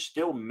 but you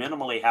still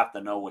minimally have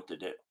to know what to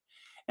do.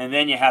 And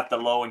then you have to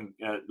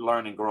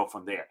learn and grow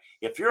from there.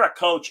 If you're a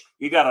coach,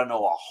 you got to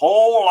know a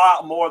whole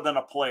lot more than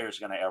a player is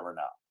going to ever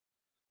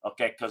know.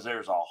 Okay, because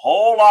there's a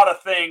whole lot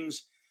of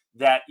things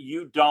that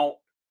you don't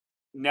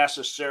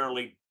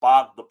necessarily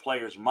bog the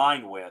player's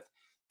mind with,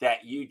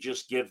 that you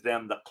just give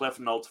them the Cliff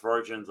Notes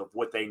versions of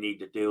what they need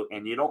to do,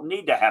 and you don't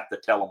need to have to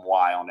tell them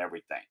why on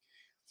everything,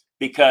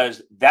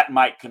 because that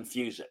might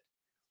confuse it.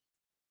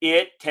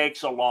 It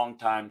takes a long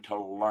time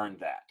to learn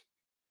that.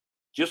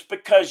 Just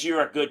because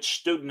you're a good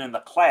student in the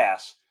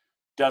class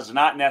does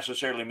not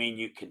necessarily mean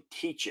you can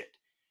teach it.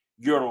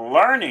 You're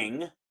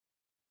learning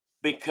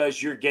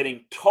because you're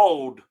getting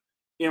told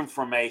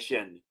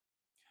information.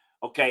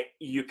 Okay,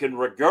 you can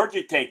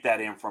regurgitate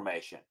that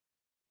information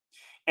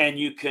and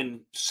you can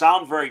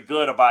sound very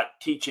good about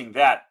teaching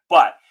that,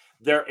 but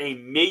there are a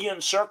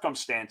million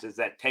circumstances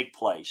that take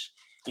place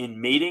in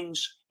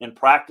meetings, in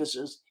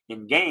practices,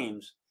 in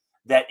games,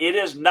 that it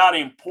is not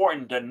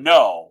important to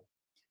know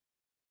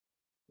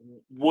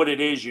what it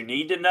is you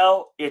need to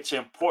know. It's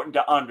important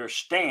to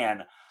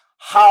understand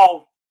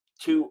how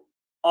to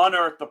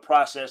unearth the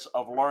process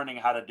of learning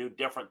how to do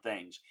different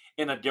things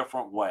in a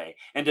different way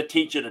and to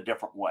teach it a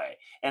different way.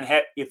 And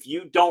if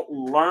you don't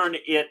learn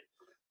it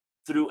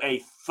through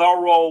a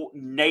thorough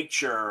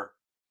nature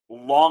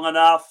long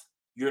enough,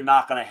 you're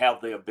not going to have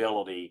the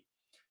ability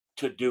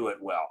to do it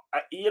well.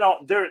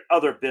 There are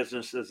other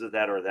businesses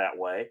that are that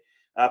way.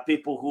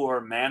 People who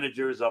are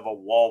managers of a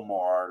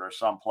Walmart or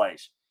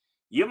someplace.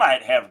 You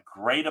might have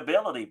great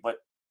ability, but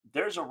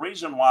there's a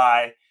reason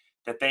why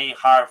that they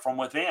hire from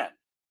within.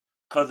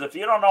 Because if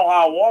you don't know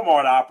how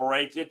Walmart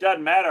operates, it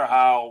doesn't matter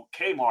how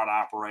Kmart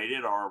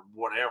operated or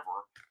whatever.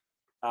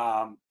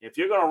 If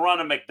you're going to run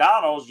a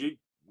McDonald's, you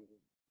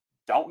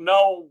don't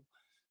know.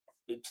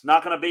 It's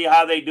not going to be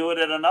how they do it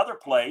at another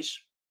place.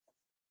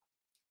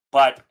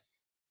 But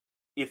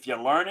if you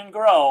learn and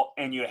grow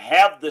and you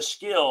have the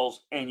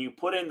skills and you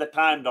put in the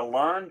time to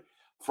learn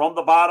from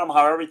the bottom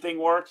how everything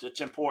works, it's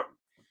important.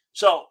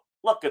 So,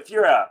 look, if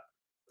you're a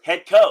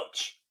head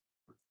coach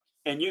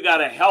and you got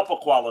to help a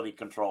quality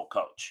control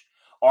coach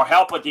or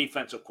help a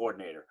defensive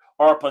coordinator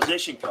or a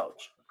position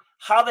coach,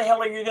 how the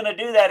hell are you going to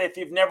do that if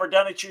you've never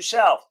done it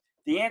yourself?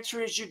 The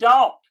answer is you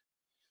don't.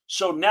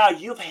 So now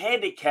you've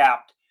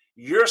handicapped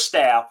your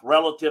staff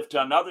relative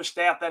to another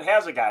staff that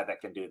has a guy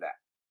that can do that.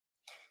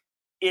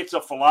 It's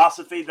a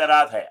philosophy that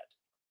I've had.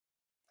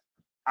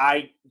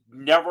 I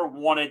never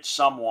wanted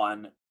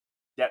someone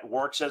that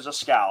works as a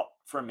scout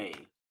for me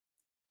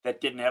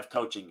that didn't have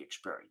coaching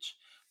experience,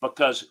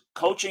 because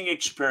coaching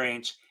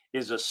experience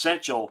is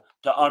essential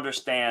to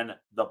understand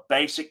the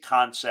basic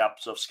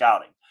concepts of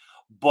scouting.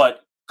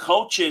 But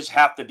coaches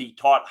have to be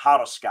taught how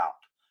to scout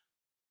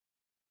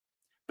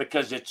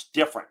because it's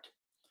different.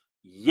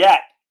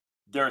 Yet,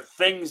 there are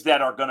things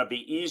that are going to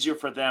be easier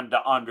for them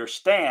to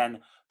understand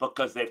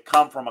because they've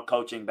come from a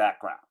coaching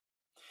background.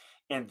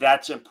 And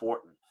that's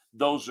important.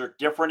 Those are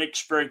different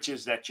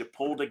experiences that you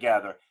pull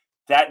together.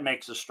 That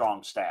makes a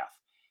strong staff.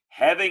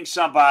 Having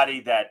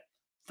somebody that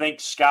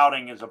thinks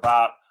scouting is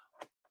about,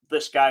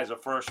 this guy's a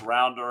first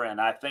rounder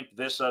and I think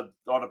this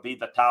ought to be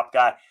the top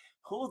guy.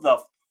 Who the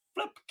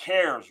flip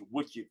cares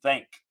what you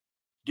think?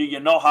 Do you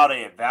know how to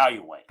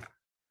evaluate?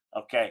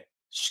 Okay.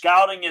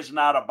 Scouting is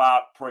not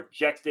about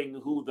projecting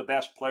who the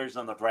best players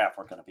in the draft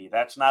are going to be.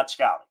 That's not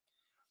scouting.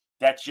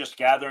 That's just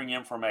gathering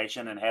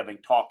information and having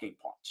talking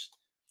points.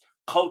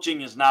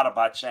 Coaching is not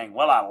about saying,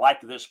 well, I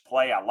like this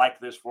play, I like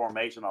this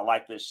formation, I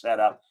like this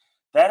setup.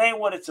 That ain't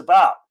what it's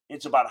about.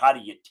 It's about how do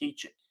you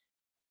teach it.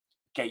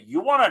 Okay, you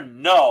want to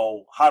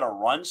know how to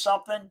run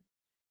something,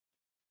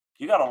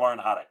 you got to learn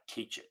how to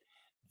teach it.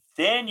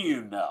 Then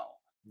you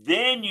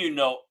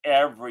know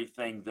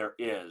everything there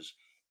is.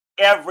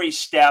 Every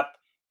step,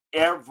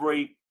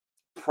 every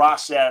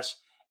process,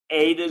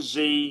 A to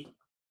Z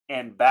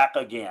and back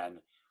again.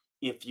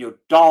 If you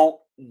don't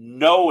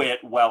know it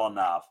well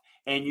enough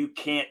and you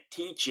can't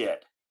teach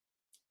it,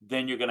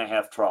 then you're going to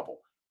have trouble.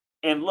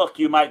 And look,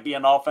 you might be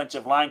an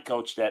offensive line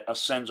coach that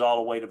ascends all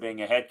the way to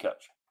being a head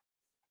coach.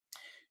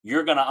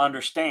 You're going to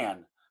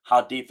understand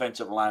how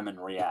defensive linemen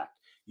react.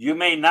 You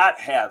may not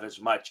have as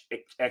much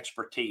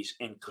expertise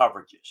in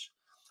coverages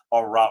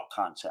or route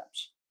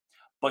concepts,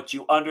 but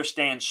you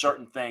understand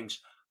certain things,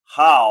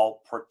 how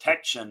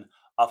protection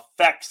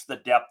affects the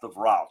depth of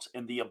routes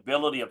and the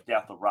ability of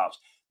depth of routes.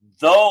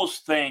 Those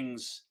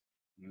things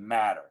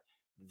matter.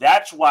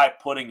 That's why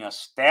putting a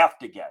staff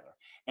together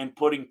and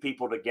putting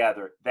people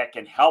together that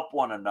can help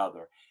one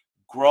another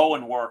grow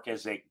and work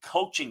as a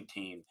coaching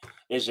team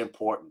is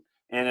important.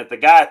 And if the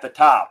guy at the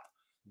top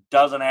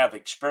doesn't have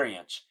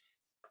experience,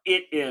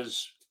 it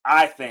is,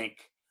 I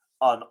think,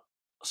 a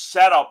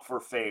setup for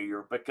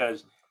failure,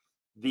 because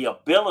the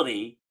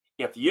ability,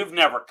 if you've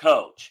never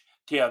coached,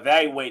 to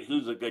evaluate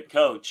who's a good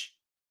coach,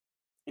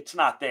 it's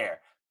not there.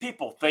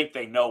 People think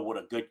they know what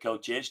a good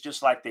coach is,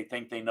 just like they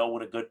think they know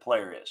what a good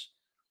player is.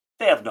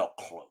 They have no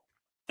clue.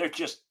 They're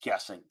just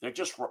guessing. They're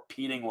just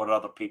repeating what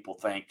other people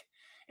think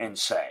and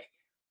say.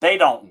 They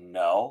don't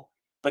know,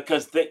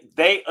 because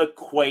they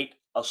equate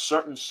a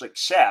certain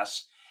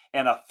success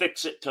and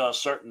affix it to a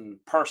certain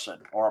person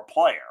or a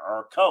player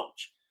or a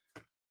coach.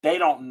 They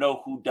don't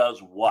know who does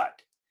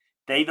what.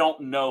 They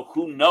don't know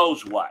who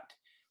knows what.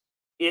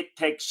 It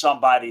takes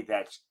somebody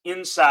that's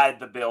inside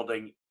the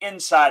building,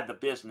 inside the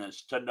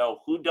business, to know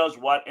who does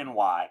what and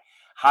why.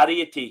 How do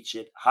you teach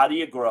it? How do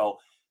you grow?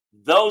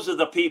 Those are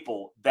the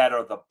people that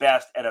are the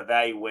best at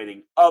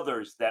evaluating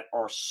others that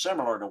are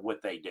similar to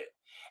what they do,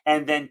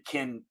 and then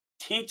can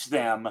teach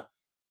them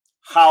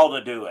how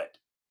to do it.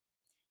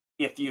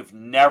 If you've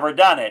never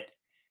done it,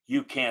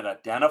 you can't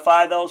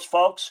identify those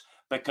folks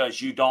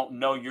because you don't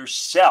know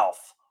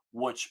yourself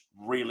what's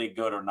really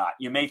good or not.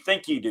 You may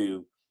think you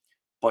do,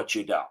 but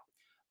you don't.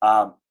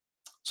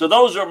 So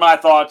those are my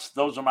thoughts.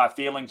 Those are my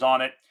feelings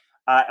on it.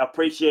 I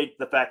appreciate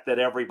the fact that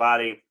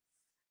everybody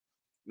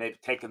may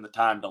have taken the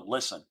time to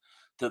listen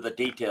to the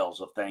details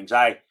of things.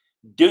 I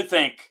do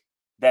think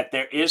that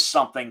there is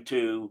something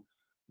to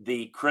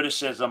the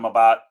criticism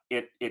about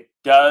it. It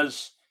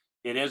is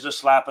a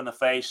slap in the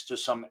face to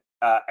some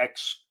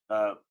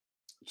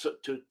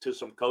to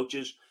some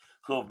coaches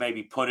who have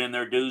maybe put in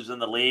their dues in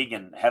the league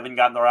and haven't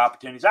gotten their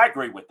opportunities. I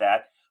agree with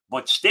that,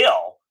 but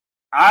still,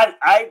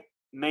 I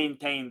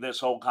maintain this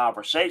whole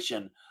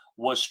conversation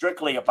was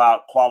strictly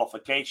about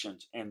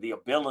qualifications and the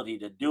ability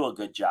to do a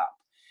good job.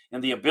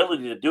 And the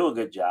ability to do a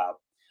good job,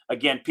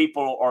 again,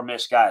 people are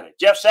misguided.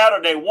 Jeff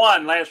Saturday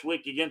won last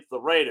week against the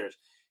Raiders.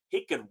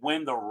 He could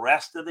win the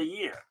rest of the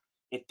year.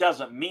 It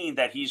doesn't mean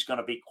that he's going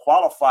to be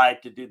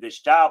qualified to do this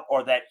job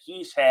or that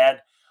he's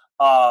had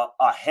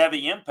a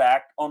heavy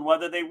impact on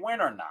whether they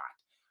win or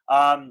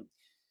not.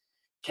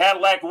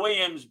 Cadillac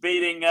Williams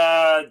beating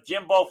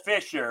Jimbo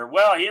Fisher.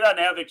 Well, he doesn't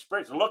have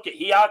experience. Look,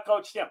 he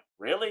out-coached him.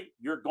 Really?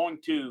 You're going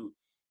to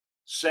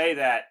say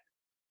that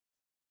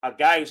a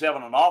guy who's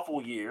having an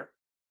awful year,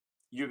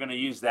 you're going to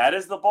use that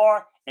as the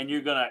bar, and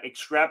you're going to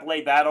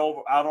extrapolate that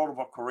out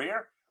over a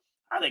career?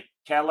 I think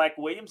Cadillac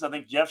Williams, I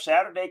think Jeff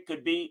Saturday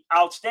could be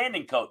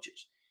outstanding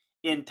coaches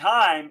in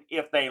time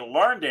if they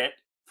learned it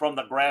from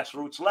the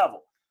grassroots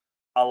level.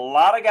 A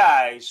lot of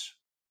guys,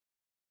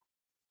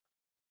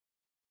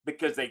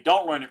 because they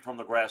don't learn it from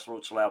the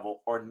grassroots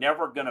level, are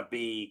never going to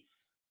be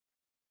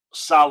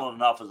solid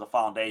enough as a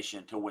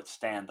foundation to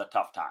withstand the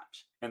tough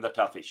times and the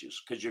tough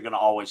issues, because you're going to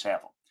always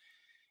have them.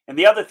 And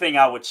the other thing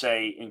I would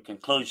say in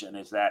conclusion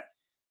is that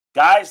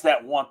guys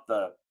that want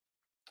the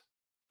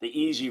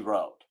easy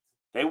road,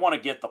 they want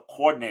to get the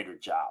coordinator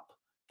job,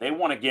 they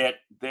want to get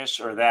this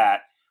or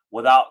that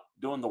without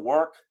doing the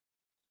work,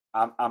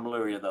 I'm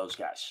leery of those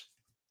guys.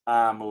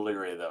 I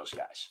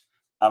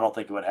don't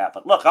think it would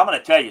happen. Look, I'm going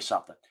to tell you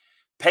something.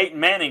 Peyton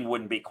Manning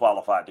wouldn't be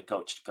qualified to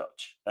coach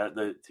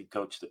the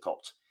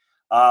Colts.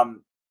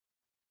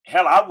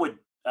 Hell, I would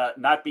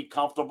not be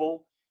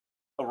comfortable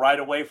right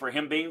away for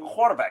him being a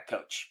quarterback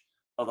coach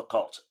of the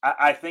Colts.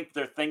 I think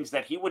there are things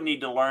that he would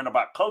need to learn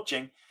about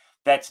coaching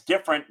that's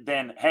different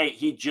than, hey,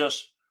 he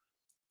just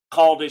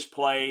called his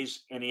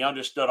plays and he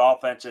understood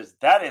offenses.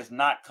 That is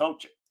not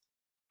coaching.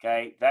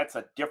 Okay, that's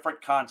a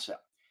different concept.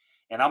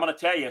 And I'm going to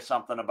tell you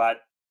something about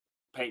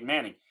Peyton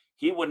Manning.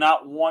 He would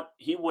not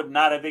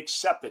have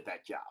accepted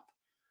that job,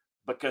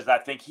 because I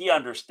think he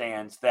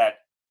understands that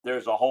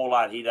there's a whole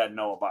lot he doesn't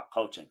know about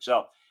coaching.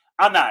 So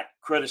I'm not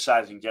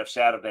criticizing Jeff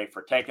Saturday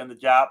for taking the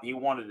job. He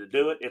wanted to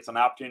do it. It's an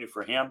opportunity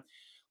for him.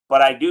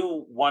 But I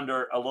do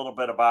wonder a little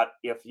bit about,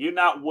 if you're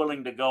not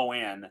willing to go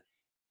in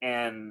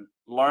and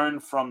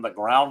learn from the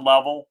ground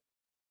level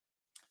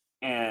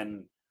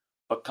and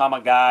become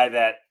a guy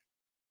that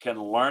can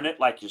learn it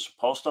like you're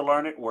supposed to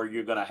learn it, where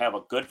you're going to have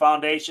a good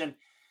foundation,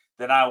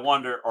 then I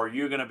wonder, are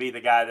you going to be the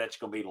guy that's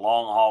going to be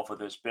long haul for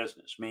this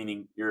business,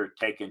 meaning you're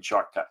taking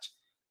shortcuts?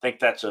 I think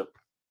that's a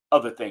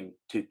other thing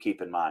to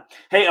keep in mind.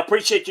 Hey,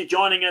 appreciate you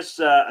joining us.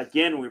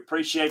 Again, we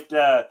appreciate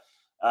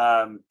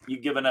you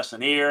giving us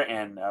an ear,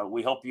 and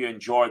we hope you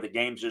enjoy the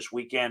games this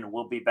weekend.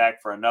 We'll be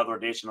back for another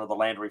edition of the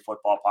Landry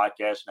Football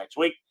Podcast next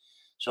week,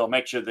 so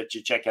make sure that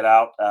you check it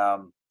out.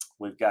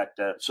 We've got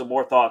some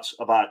more thoughts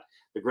about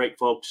the great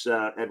folks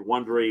at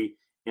Wondery,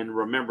 and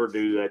remember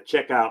to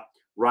check out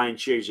Ryan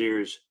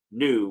Shazier's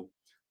new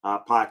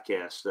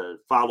podcast.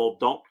 Follow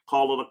Don't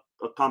Call It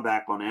a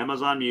Comeback on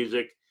Amazon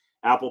Music,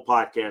 Apple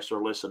Podcasts,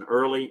 or listen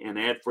early and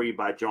ad-free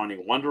by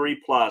joining Wondery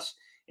Plus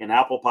in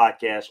Apple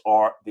Podcasts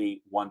or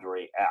the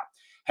Wondery app.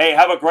 Hey,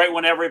 have a great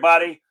one,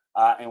 everybody,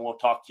 and we'll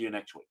talk to you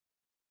next week.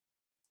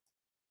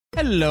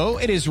 Hello,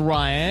 it is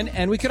Ryan,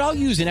 and we could all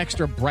use an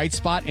extra bright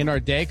spot in our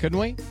day, couldn't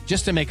we?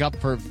 Just to make up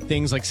for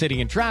things like sitting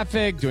in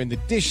traffic, doing the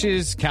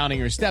dishes, counting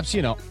your steps,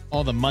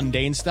 all the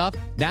mundane stuff.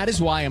 That is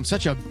why I'm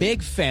such a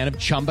big fan of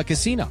Chumba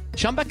Casino.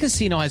 Chumba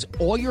Casino has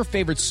all your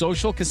favorite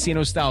social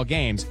casino-style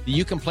games that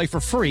you can play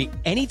for free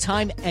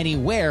anytime,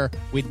 anywhere,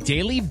 with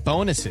daily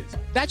bonuses.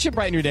 That should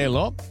brighten your day a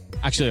little.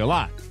 Actually, a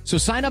lot. So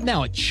sign up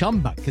now at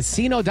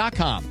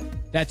ChumbaCasino.com.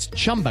 That's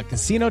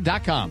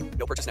ChumbaCasino.com.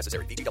 No purchase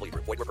necessary. VGW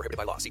Group. Void where prohibited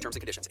by law. See terms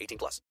and conditions.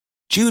 18+.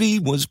 Judy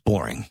was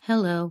boring.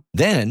 Hello.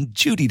 Then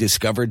Judy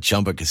discovered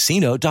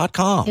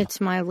ChumbaCasino.com.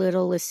 It's my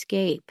little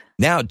escape.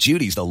 Now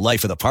Judy's the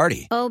life of the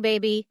party. Oh,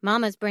 baby,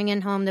 mama's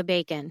bringing home the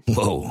bacon.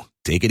 Whoa,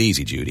 take it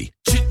easy, Judy.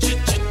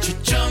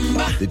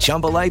 The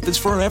Chumba life is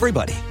for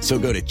everybody. So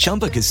go to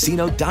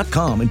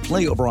ChumbaCasino.com and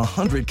play over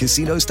 100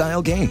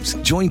 casino-style games.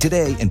 Join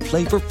today and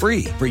play for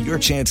free for your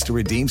chance to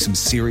redeem some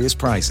serious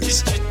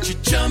prizes.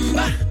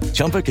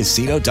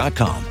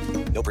 ChumbaCasino.com.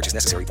 No purchase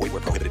necessary. Void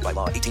where prohibited by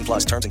law.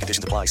 18+. Terms and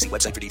conditions apply. See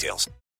website for details.